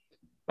 right?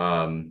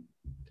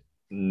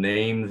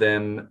 Name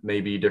them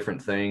maybe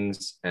different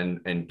things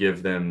and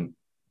give them,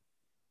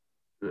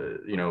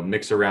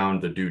 mix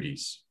around the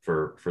duties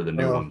for the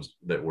new ones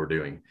that we're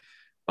doing.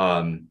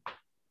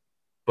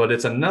 But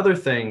it's another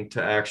thing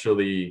to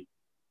actually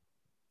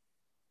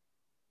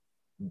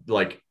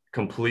like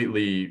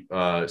completely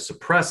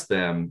suppress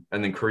them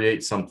and then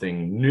create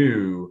something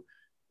new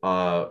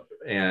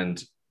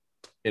and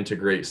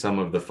integrate some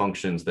of the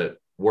functions that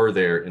were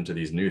there into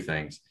these new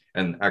things.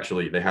 And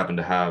actually, they happen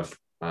to have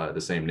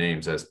the same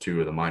names as two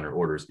of the minor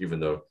orders, even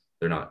though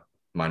they're not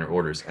minor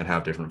orders and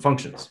have different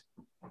functions.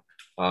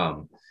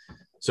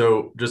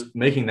 So just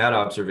making that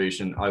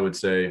observation, I would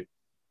say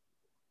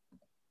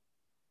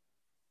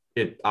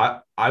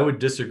I would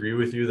disagree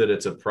with you that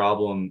it's a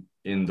problem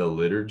in the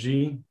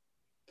liturgy,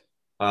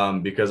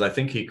 because I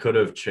think he could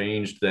have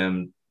changed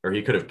them, or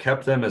he could have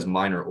kept them as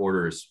minor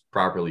orders,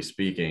 properly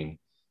speaking,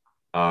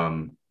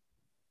 and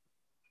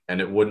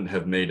it wouldn't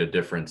have made a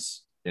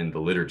difference in the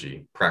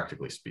liturgy,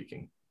 practically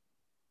speaking.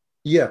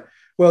 Yeah,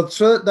 well,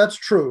 so that's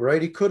true,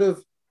 right? He could have,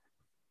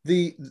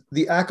 the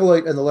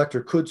acolyte and the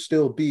lector could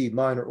still be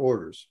minor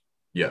orders.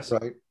 Yes.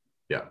 Right.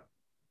 Yeah.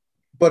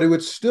 But it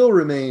would still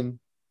remain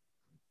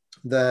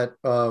that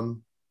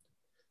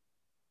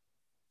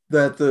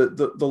that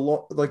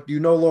the like, you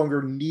no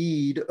longer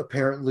need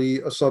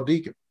apparently a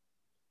subdeacon.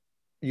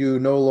 You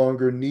no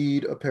longer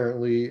need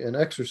apparently an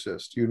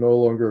exorcist. You no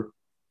longer,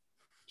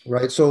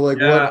 right? So like,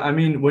 yeah, what? I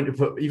mean,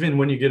 even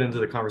when you get into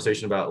the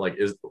conversation about like,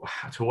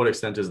 to what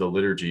extent is the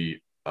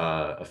liturgy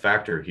a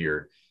factor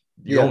here?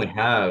 You only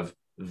have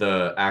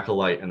the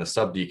acolyte and the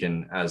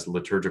subdeacon as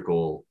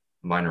liturgical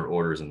minor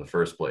orders in the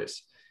first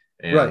place,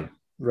 and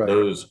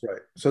those right.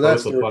 So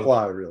that's the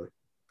reply, really.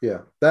 Yeah,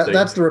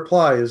 that's the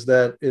reply, is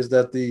that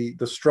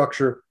the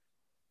structure,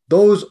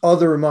 those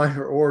other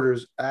minor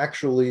orders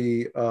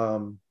actually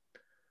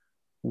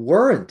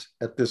weren't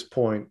at this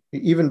point,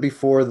 even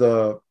before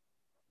the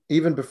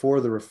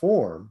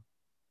reform,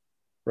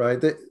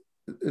 right?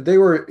 They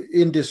were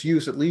in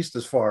disuse, at least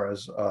as far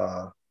as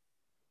the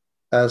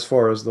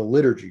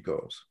liturgy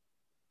goes.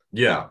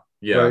 Yeah,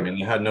 right? I mean,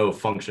 they had no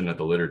function at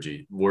the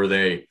liturgy. Were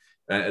they?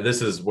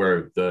 This is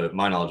where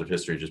my knowledge of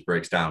history just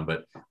breaks down.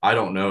 But I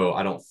don't know.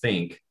 I don't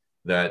think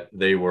that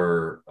they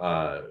were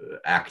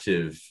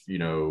active,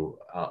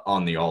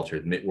 on the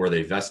altar. Were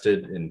they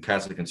vested in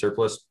cassock and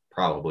surplice?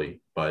 Probably,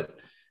 but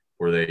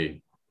were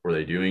they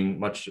doing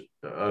much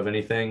of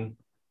anything?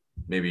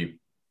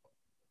 Maybe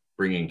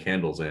bringing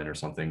candles in or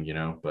something,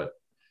 but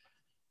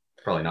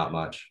probably not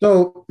much.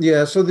 So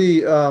yeah, so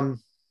the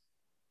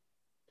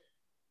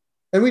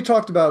and we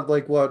talked about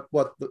like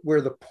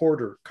where the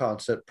porter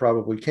concept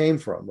probably came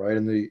from, right?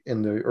 In the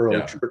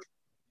early church,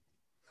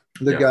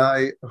 the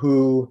guy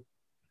who,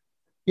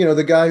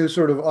 the guy who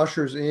sort of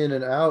ushers in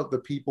and out the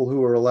people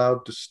who are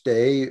allowed to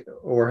stay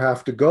or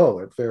have to go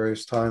at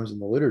various times in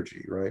the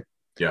liturgy, right?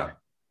 Yeah.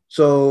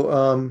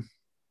 So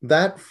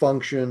that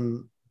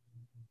function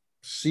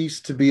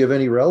ceased to be of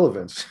any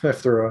relevance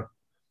after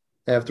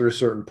a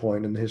certain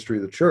point in the history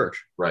of the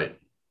church. Right.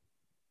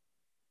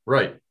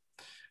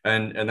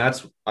 And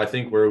that's, I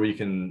think, where we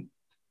can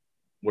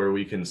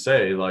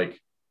say, like,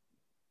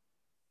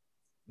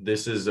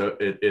 this is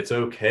it's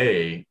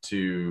okay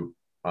to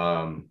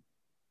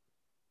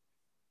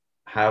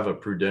have a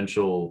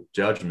prudential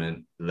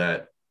judgment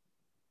that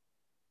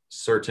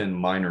certain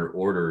minor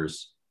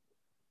orders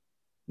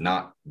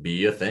not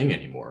be a thing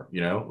anymore.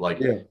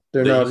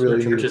 They're not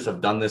really churches used. have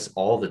done this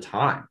all the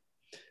time.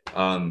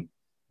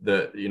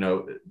 Did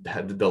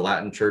the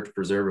Latin Church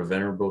preserve a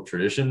venerable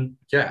tradition?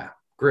 Yeah,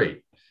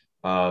 great.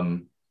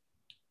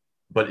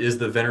 But is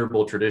the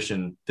venerable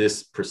tradition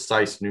this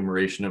precise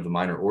numeration of the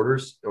minor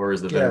orders, or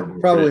is the venerable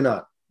probably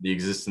not the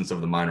existence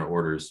of the minor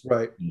orders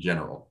in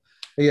general?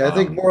 Yeah, I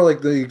think more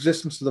like the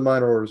existence of the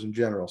minor orders in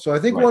general. So I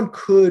think one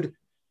could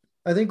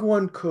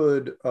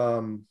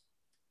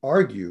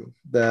argue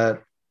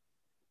that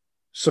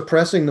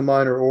suppressing the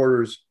minor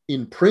orders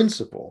in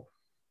principle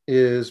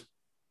is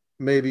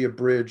maybe a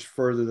bridge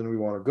further than we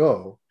want to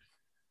go,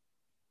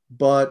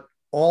 but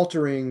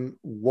altering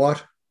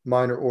what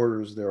minor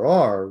orders there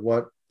are,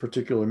 what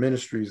particular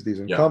ministries these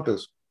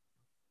encompass,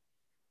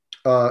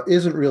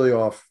 isn't really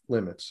off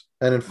limits.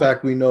 And in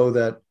fact, we know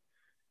that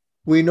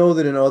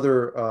in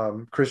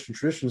other Christian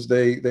traditions,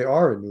 they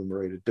are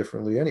enumerated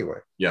differently anyway.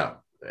 Yeah,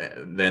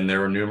 then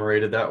they're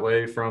enumerated that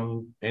way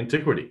from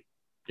antiquity.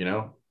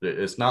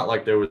 It's not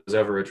like there was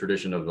ever a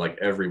tradition of like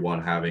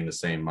everyone having the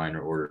same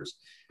minor orders,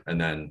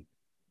 and then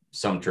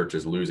some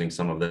churches losing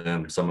some of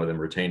them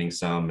retaining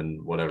some,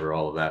 and whatever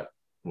all of that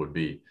would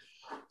be.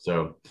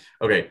 So,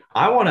 okay,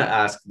 I want to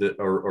ask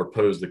or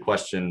pose the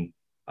question,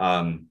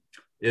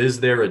 is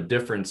there a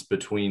difference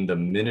between the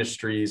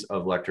ministries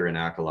of lector and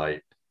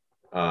acolyte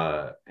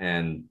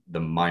and the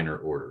minor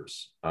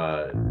orders,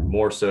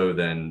 more so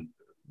than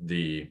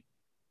the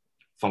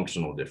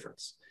functional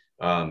difference?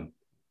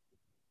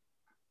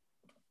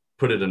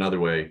 Put it another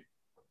way,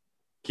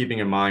 keeping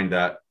in mind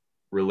that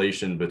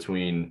relation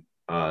between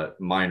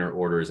minor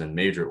orders and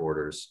major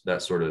orders,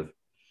 that sort of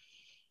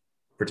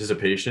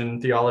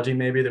participation theology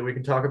maybe that we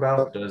can talk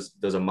about.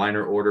 Does a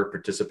minor order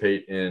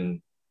participate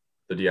in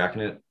the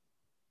diaconate?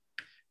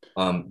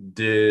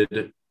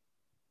 Did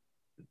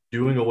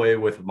doing away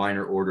with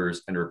minor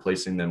orders and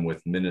replacing them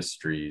with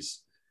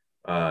ministries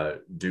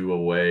do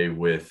away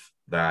with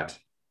that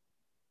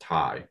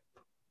tie?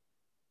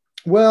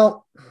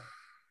 Well,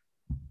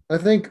 I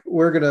think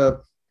we're gonna.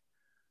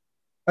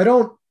 I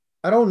don't.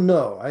 I don't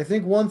know. I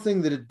think one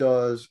thing that it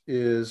does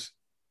is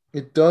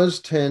it does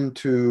tend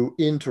to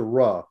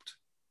interrupt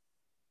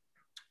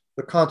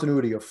the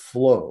continuity of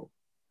flow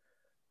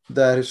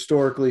that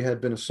historically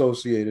had been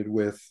associated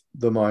with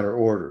the minor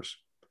orders.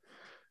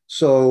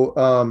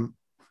 So,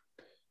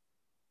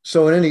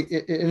 so in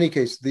any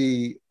case,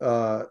 the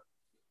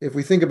if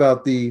we think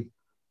about the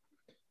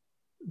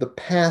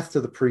path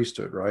to the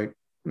priesthood, right?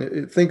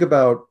 Think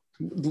about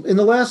in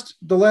the last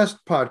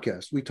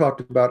podcast we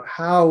talked about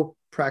how,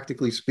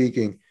 practically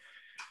speaking,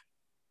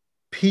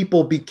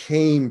 people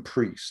became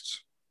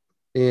priests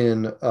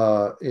in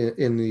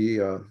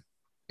the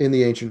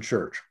ancient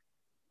church,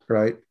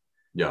 right?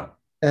 Yeah.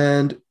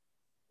 And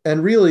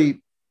and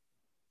really,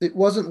 it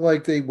wasn't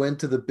like they went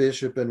to the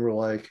bishop and were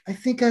like, I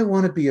think I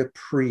want to be a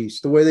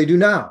priest the way they do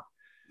now,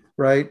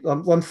 right?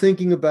 I'm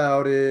thinking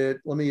about it.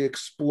 Let me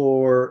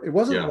explore. It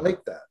wasn't Yeah.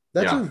 like that.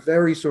 That's a Yeah.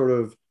 very sort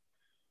of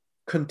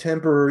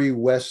contemporary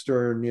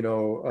Western,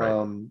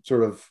 Right.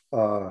 sort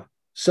of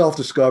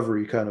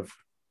self-discovery kind of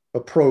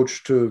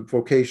approach to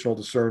vocational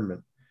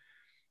discernment.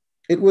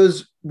 It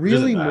was Which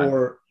isn't really bad.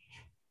 more,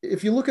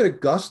 if you look at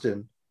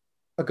Augustine,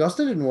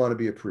 Augustine didn't want to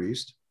be a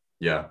priest.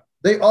 Yeah.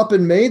 They up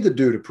and made the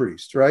dude a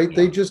priest, right?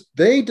 Yeah.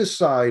 They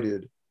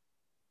decided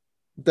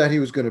that he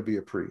was going to be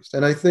a priest.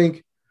 And I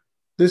think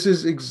this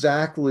is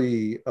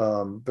exactly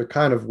the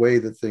kind of way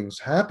that things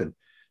happen.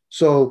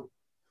 So,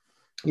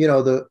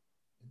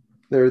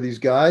 there are these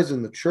guys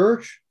in the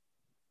church.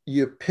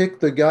 You pick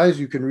the guys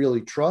you can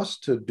really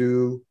trust to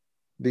do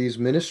these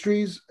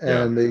ministries,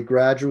 Yeah. and they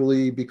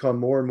gradually become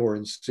more and more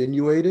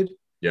insinuated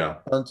Yeah.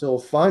 until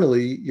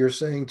finally you're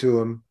saying to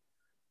them,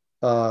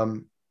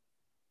 um,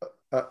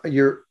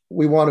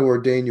 we want to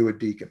ordain you a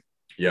deacon.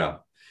 Yeah.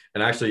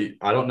 And actually,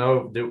 I don't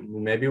know,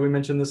 maybe we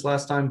mentioned this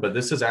last time, but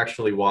this is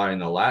actually why in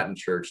the Latin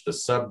church, the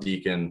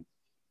subdeacon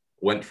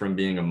went from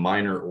being a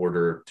minor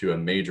order to a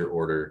major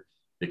order,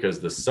 because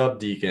the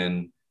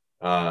subdeacon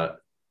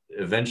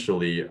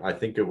eventually, I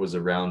think it was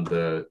around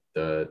the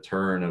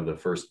turn of the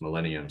first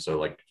millennium, so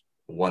like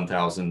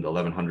 1000,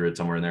 1100,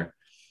 somewhere in there,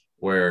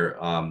 where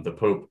the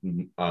Pope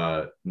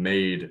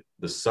made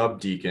the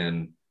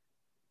subdeacon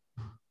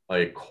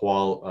like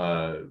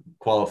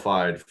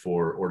qualified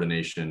for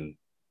ordination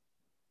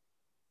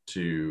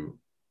to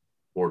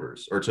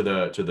orders, or to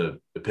the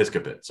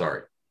episcopate,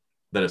 sorry,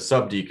 that a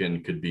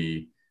subdeacon could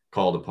be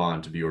called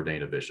upon to be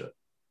ordained a bishop.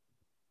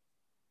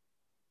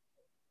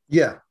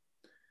 Yeah.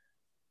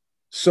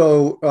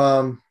 So,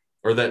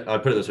 Or that, I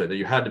put it this way, that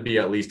you had to be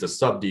at least a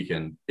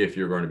subdeacon if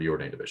you're going to be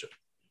ordained a bishop.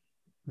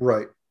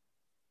 right.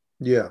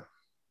 Yeah.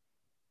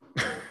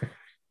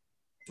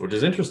 Which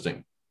is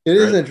interesting. It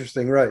is right?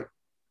 interesting. Right.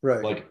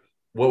 Right. Like,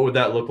 what would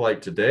that look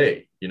like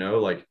today?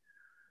 Like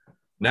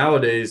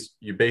nowadays,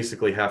 you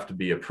basically have to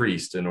be a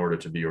priest in order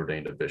to be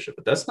ordained a bishop,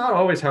 but that's not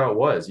always how it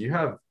was. You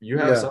have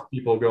Yeah. some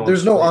people going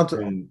There's no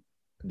straight from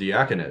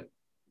diaconate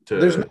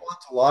there's no to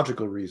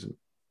ontological reason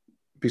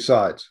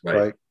besides, right.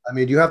 right? I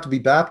mean, you have to be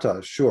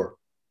baptized, sure,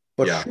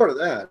 but Yeah. short of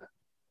that,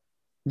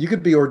 you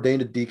could be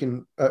ordained a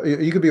deacon.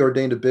 You could be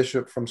ordained a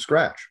bishop from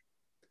scratch.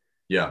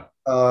 Yeah.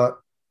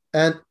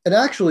 And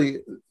actually,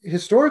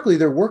 historically,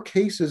 there were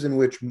cases in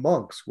which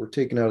monks were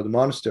taken out of the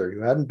monastery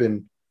who hadn't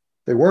been,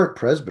 they weren't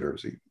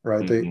presbyters,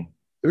 right? Mm-hmm.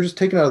 They were just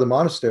taken out of the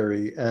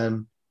monastery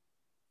and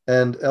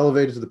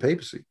elevated to the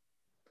papacy.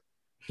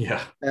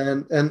 Yeah.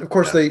 And of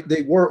course,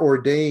 they were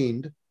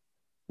ordained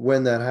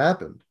when that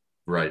happened.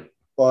 Right.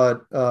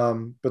 But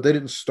they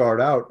didn't start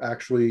out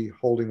actually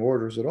holding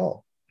orders at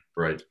all.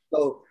 Right.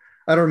 So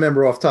I don't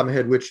remember off the top of my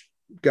head which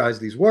guys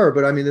these were,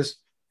 but I mean this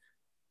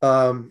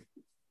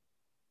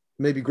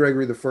maybe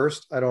Gregory the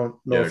First. I don't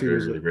know if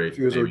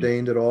he was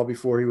ordained at all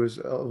before he was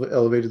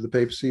elevated to the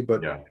papacy,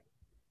 but yeah.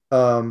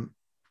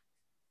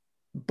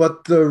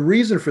 But the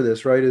reason for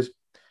this, right, is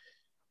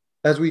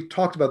as we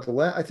talked about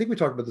I think we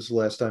talked about this the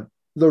last time.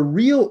 The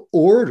real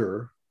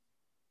order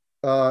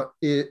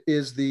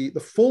is the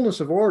fullness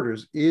of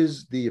orders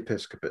is the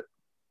episcopate,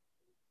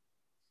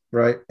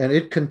 right? And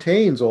it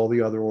contains all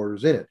the other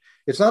orders in it.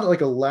 It's not like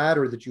a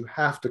ladder that you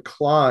have to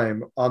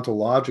climb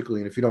ontologically,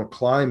 and if you don't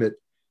climb it,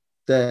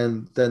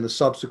 then the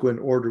subsequent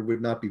order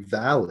would not be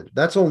valid.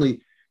 It's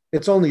only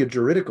a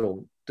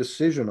juridical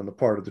decision on the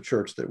part of the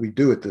church that we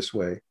do it this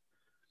way,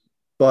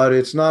 but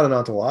it's not an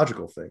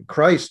ontological thing.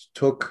 Christ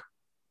took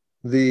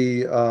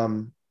the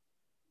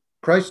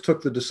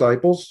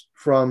disciples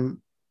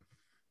from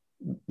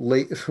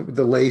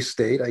the lay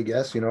state, I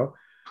guess,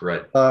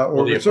 right.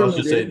 or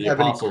certainly they didn't have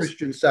any apostles,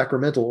 Christian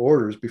sacramental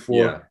orders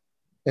before,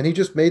 and he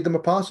just made them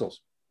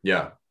apostles.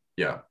 Yeah.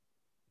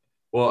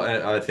 Well,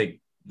 I think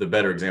the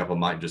better example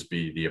might just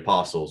be the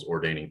apostles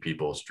ordaining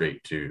people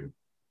straight to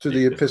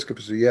the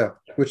episcopacy,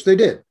 which they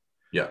did.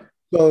 Yeah.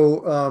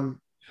 So,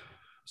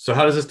 so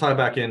how does this tie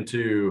back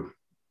into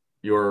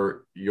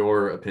your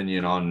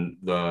opinion on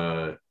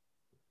the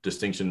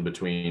distinction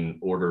between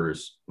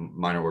orders,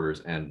 minor orders,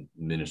 and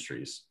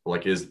ministries?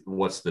 Like,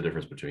 what's the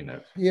difference between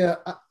that? Yeah,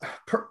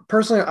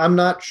 personally, I'm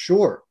not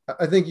sure.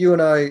 I think you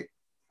and I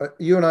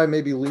you and I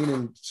maybe lean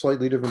in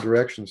slightly different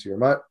directions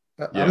here. I'm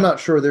Yeah. not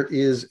sure there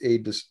is a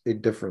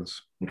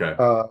difference. Okay.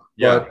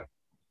 Yeah. But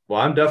Well,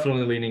 I'm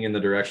definitely leaning in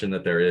the direction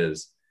that there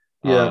is.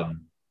 yeah,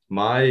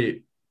 My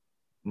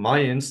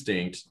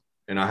instinct,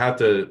 and I have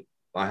to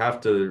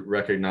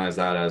recognize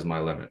that as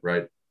my limit,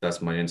 right?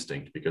 That's my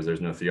instinct because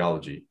there's no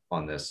theology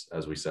on this,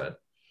 as we said,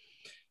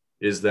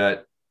 is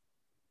that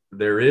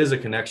there is a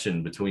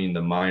connection between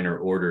the minor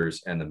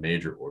orders and the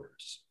major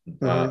orders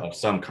of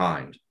some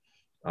kind.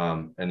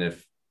 And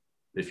if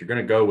you're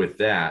going to go with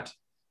that,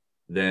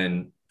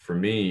 then for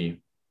me,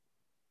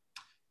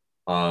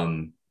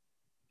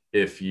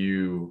 if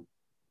you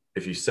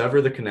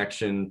sever the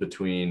connection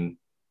between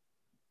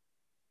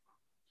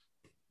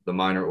the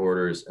minor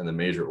orders and the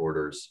major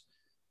orders,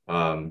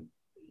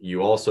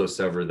 you also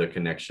sever the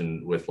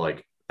connection with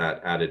like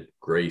that added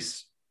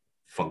grace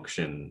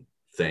function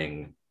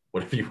thing,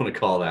 whatever you want to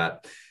call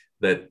that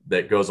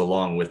goes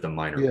along with the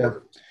minor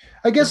orders.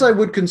 I guess I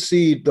would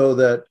concede though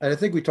that, and I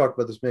think we talked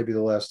about this maybe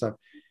the last time,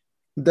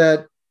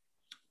 that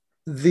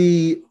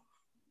the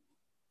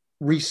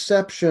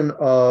reception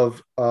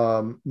of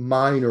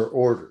minor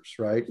orders,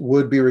 right,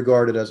 would be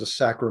regarded as a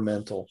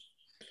sacramental.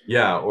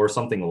 Yeah, or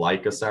something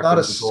like a sacramental. Not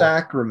a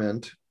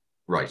sacrament,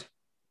 right?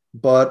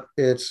 But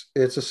it's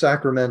a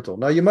sacramental.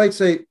 Now you might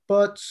say,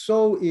 but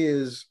so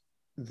is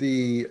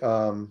the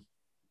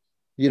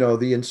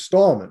the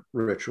installment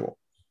ritual,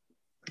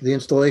 the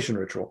installation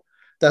ritual.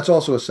 That's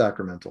also a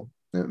sacramental,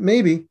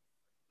 maybe.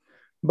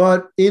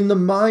 But in the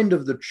mind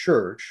of the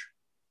church,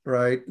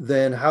 right,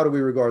 then how do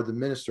we regard the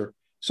minister?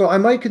 So I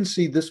might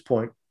concede this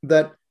point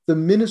that the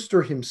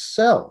minister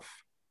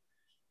himself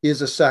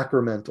is a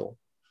sacramental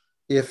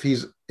if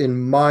he's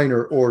in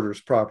minor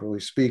orders, properly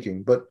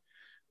speaking, but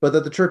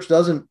that the church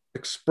doesn't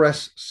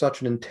express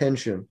such an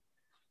intention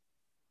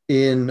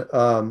in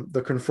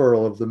the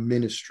conferral of the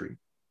ministry.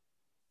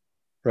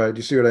 Right? Do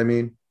you see what I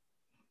mean?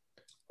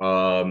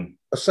 A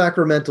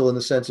sacramental in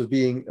the sense of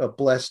being a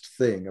blessed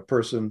thing, a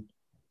person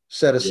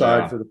set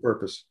aside for the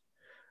purpose.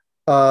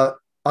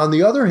 On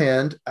the other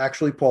hand,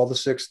 actually, Paul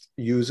VI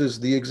uses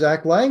the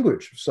exact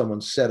language of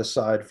someone set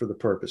aside for the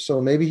purpose. So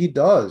maybe he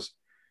does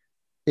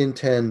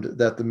intend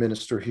that the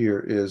minister here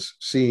is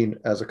seen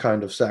as a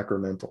kind of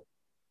sacramental.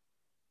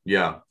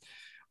 Yeah.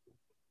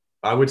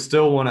 I would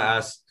still want to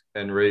ask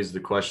and raise the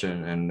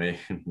question, and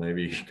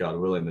maybe God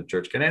willing, the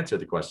church can answer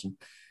the question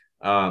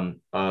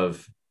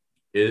of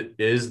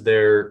is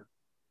there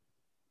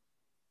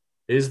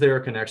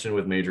a connection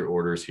with major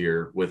orders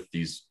here with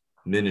these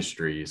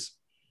ministries?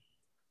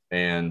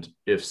 And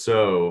if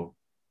so,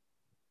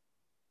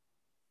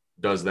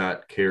 does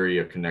that carry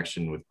a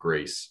connection with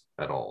grace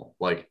at all?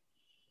 Like,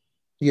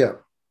 yeah,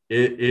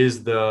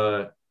 is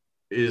the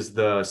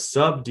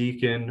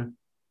subdeacon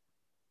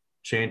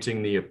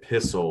chanting the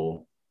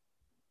epistle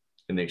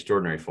in the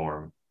extraordinary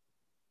form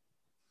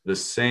the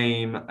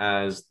same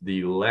as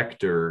the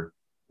lector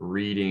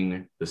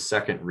reading the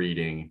second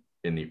reading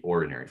in the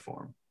ordinary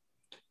form?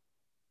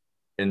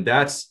 And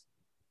that's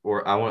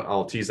where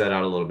I'll tease that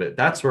out a little bit.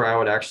 That's where I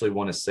would actually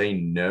want to say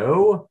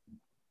no,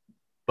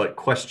 but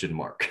question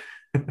mark.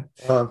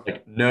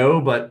 Like,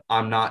 no, but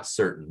I'm not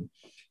certain.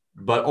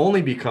 But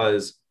only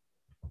because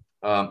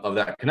of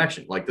that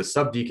connection. Like the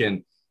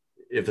subdeacon,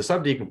 if the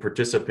subdeacon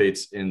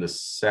participates in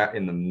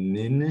the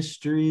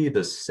ministry,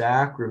 the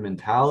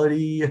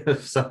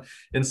sacramentality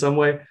in some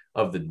way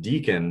of the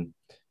deacon,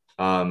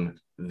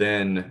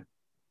 then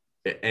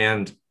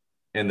and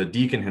the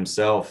deacon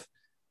himself,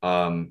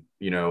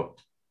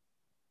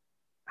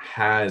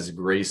 has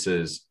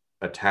graces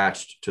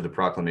attached to the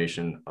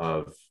proclamation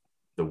of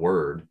the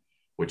word,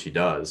 which he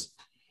does,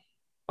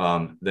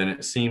 then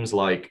it seems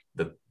like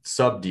the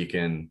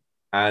subdeacon,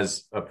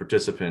 as a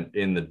participant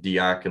in the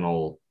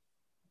diaconal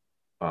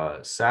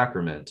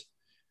sacrament,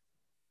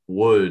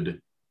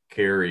 would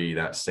carry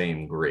that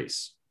same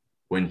grace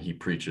when he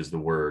preaches the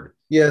word.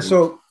 Yeah.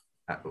 So,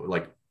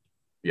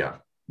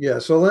 yeah.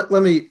 So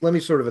let me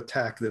sort of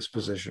attack this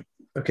position.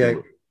 Okay.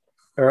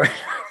 All right.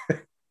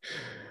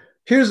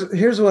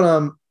 Here's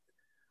what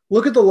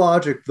look at the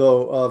logic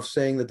though of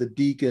saying that the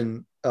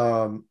deacon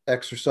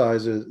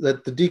exercises,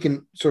 that the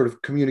deacon sort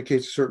of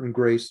communicates a certain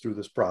grace through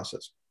this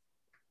process.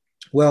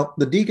 Well,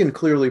 the deacon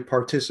clearly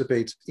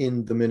participates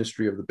in the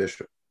ministry of the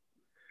bishop.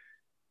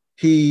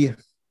 He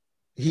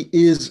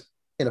is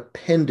an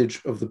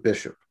appendage of the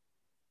bishop,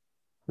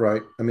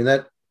 right? I mean,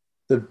 that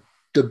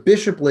the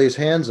bishop lays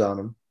hands on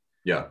him,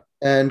 yeah,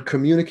 and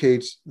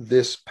communicates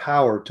this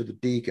power to the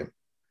deacon,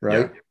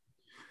 right?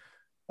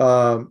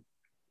 Yeah.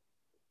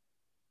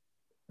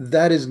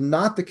 That is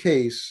not the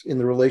case in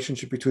the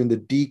relationship between the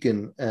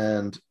deacon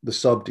and the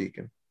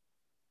subdeacon,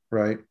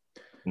 right?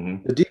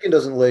 Mm-hmm. The deacon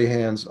doesn't lay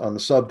hands on the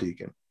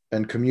subdeacon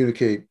and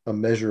communicate a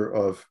measure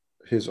of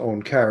his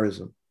own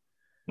charism.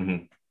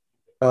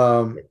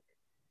 Mm-hmm.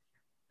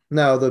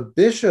 Now, the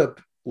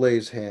bishop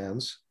lays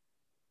hands,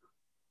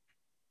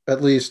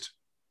 at least,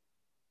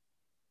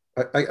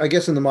 I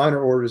guess in the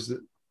minor orders.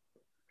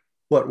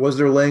 What was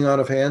there laying on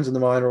of hands in the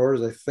minor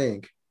orders? I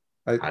think.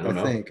 I don't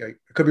know. I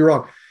could be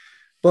wrong.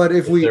 But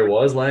if there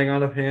was laying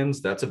on of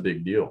hands, that's a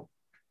big deal.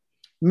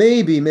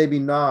 Maybe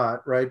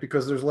not, right?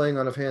 Because there's laying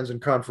on of hands in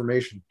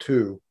confirmation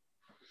too.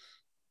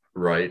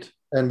 Right.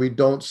 And we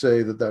don't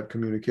say that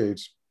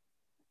communicates,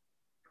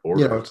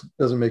 Order. it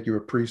doesn't make you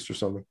a priest or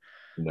something.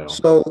 No.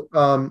 So,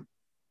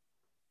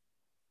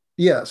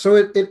 yeah,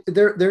 so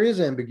there is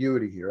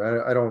ambiguity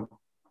here. I don't,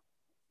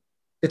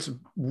 it's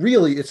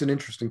an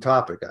interesting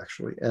topic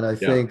actually. And I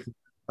think,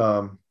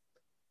 I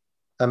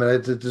mean,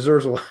 it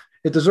deserves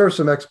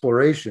some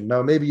exploration.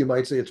 Now, maybe you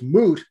might say it's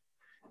moot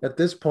at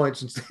this point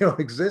since they don't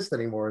exist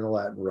anymore in the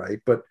Latin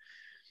Rite, but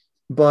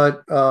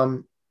I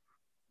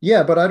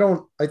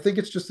think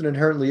it's just an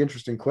inherently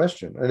interesting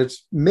question, and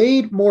it's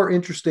made more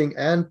interesting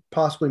and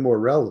possibly more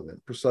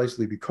relevant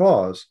precisely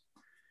because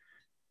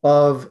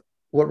of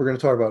what we're going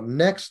to talk about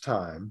next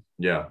time.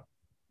 Yeah.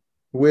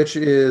 Which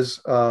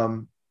is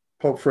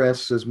Pope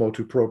Francis's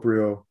Motu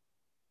Proprio,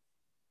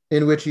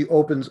 in which he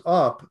opens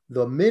up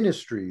the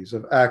ministries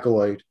of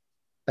acolyte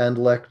and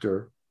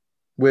lector,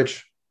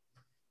 which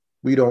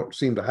we don't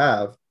seem to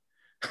have.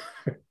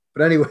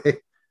 But anyway,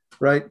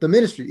 right? The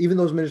ministry, even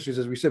those ministries,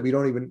 as we said, we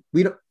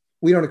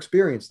don't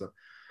experience them.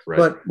 Right.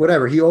 But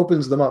whatever, he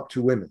opens them up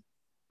to women,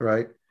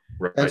 right?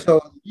 Right. And so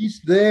at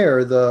least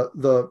there,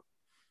 the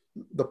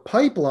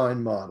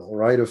pipeline model,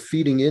 right, of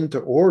feeding into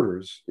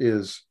orders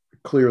is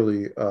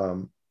clearly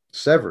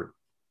severed.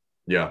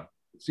 Yeah,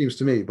 it seems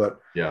to me. But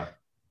yeah,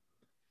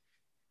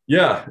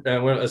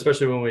 and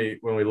especially when we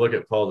look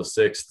at Paul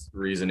VI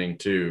reasoning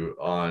too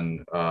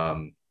on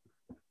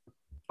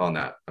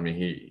that. I mean,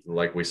 he,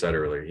 like we said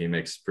earlier, he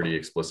makes pretty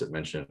explicit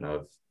mention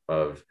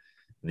of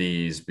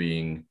these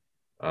being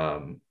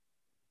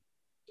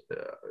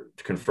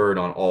conferred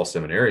on all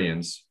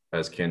seminarians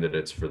as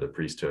candidates for the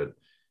priesthood.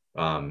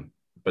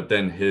 But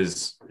then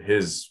his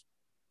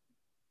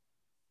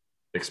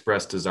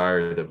expressed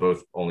desire that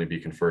both only be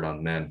conferred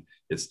on men,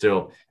 it's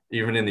still,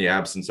 even in the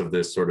absence of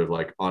this sort of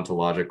like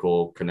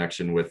ontological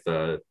connection with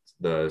the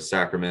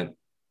sacrament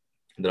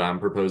that I'm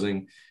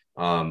proposing,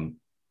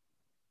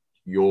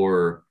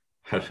 your,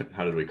 how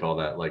did we call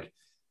that? Like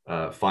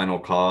final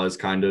cause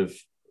kind of.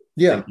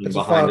 Yeah, it's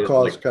a final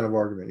cause kind of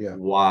argument. Yeah.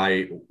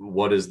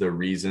 What is the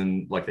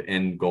reason, like the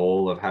end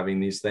goal of having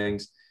these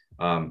things?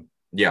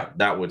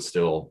 That would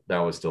still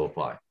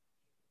apply.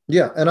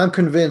 Yeah. And I'm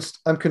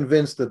convinced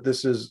that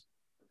this is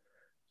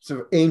sort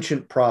of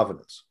ancient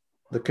providence,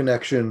 the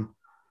connection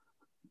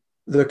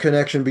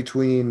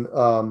between,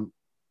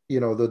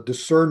 the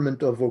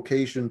discernment of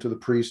vocation to the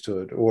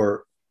priesthood,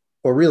 or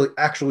really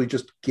actually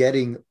just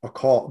getting a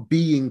call,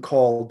 being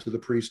called to the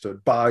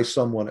priesthood by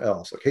someone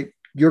else. Like, hey,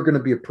 you're going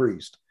to be a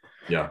priest.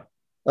 Yeah.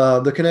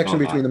 The connection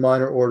between the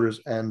minor orders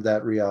and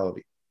that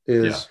reality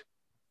is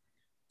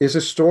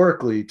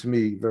historically, to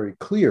me, very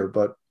clear.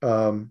 But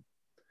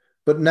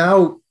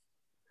now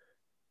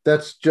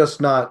that's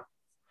not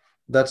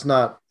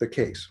the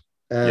case.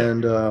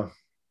 And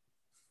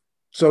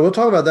so we'll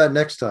talk about that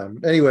next time.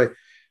 Anyway,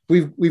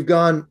 we've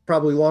gone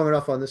probably long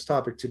enough on this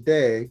topic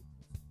today.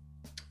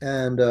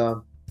 And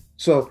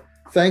so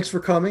thanks for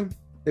coming.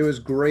 It was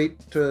great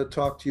to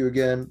talk to you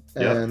again.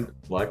 And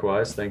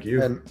likewise, thank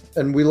you.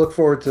 And we look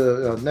forward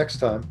to next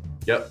time.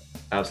 Yep,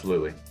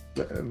 absolutely.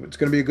 It's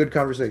going to be a good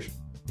conversation.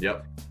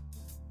 Yep.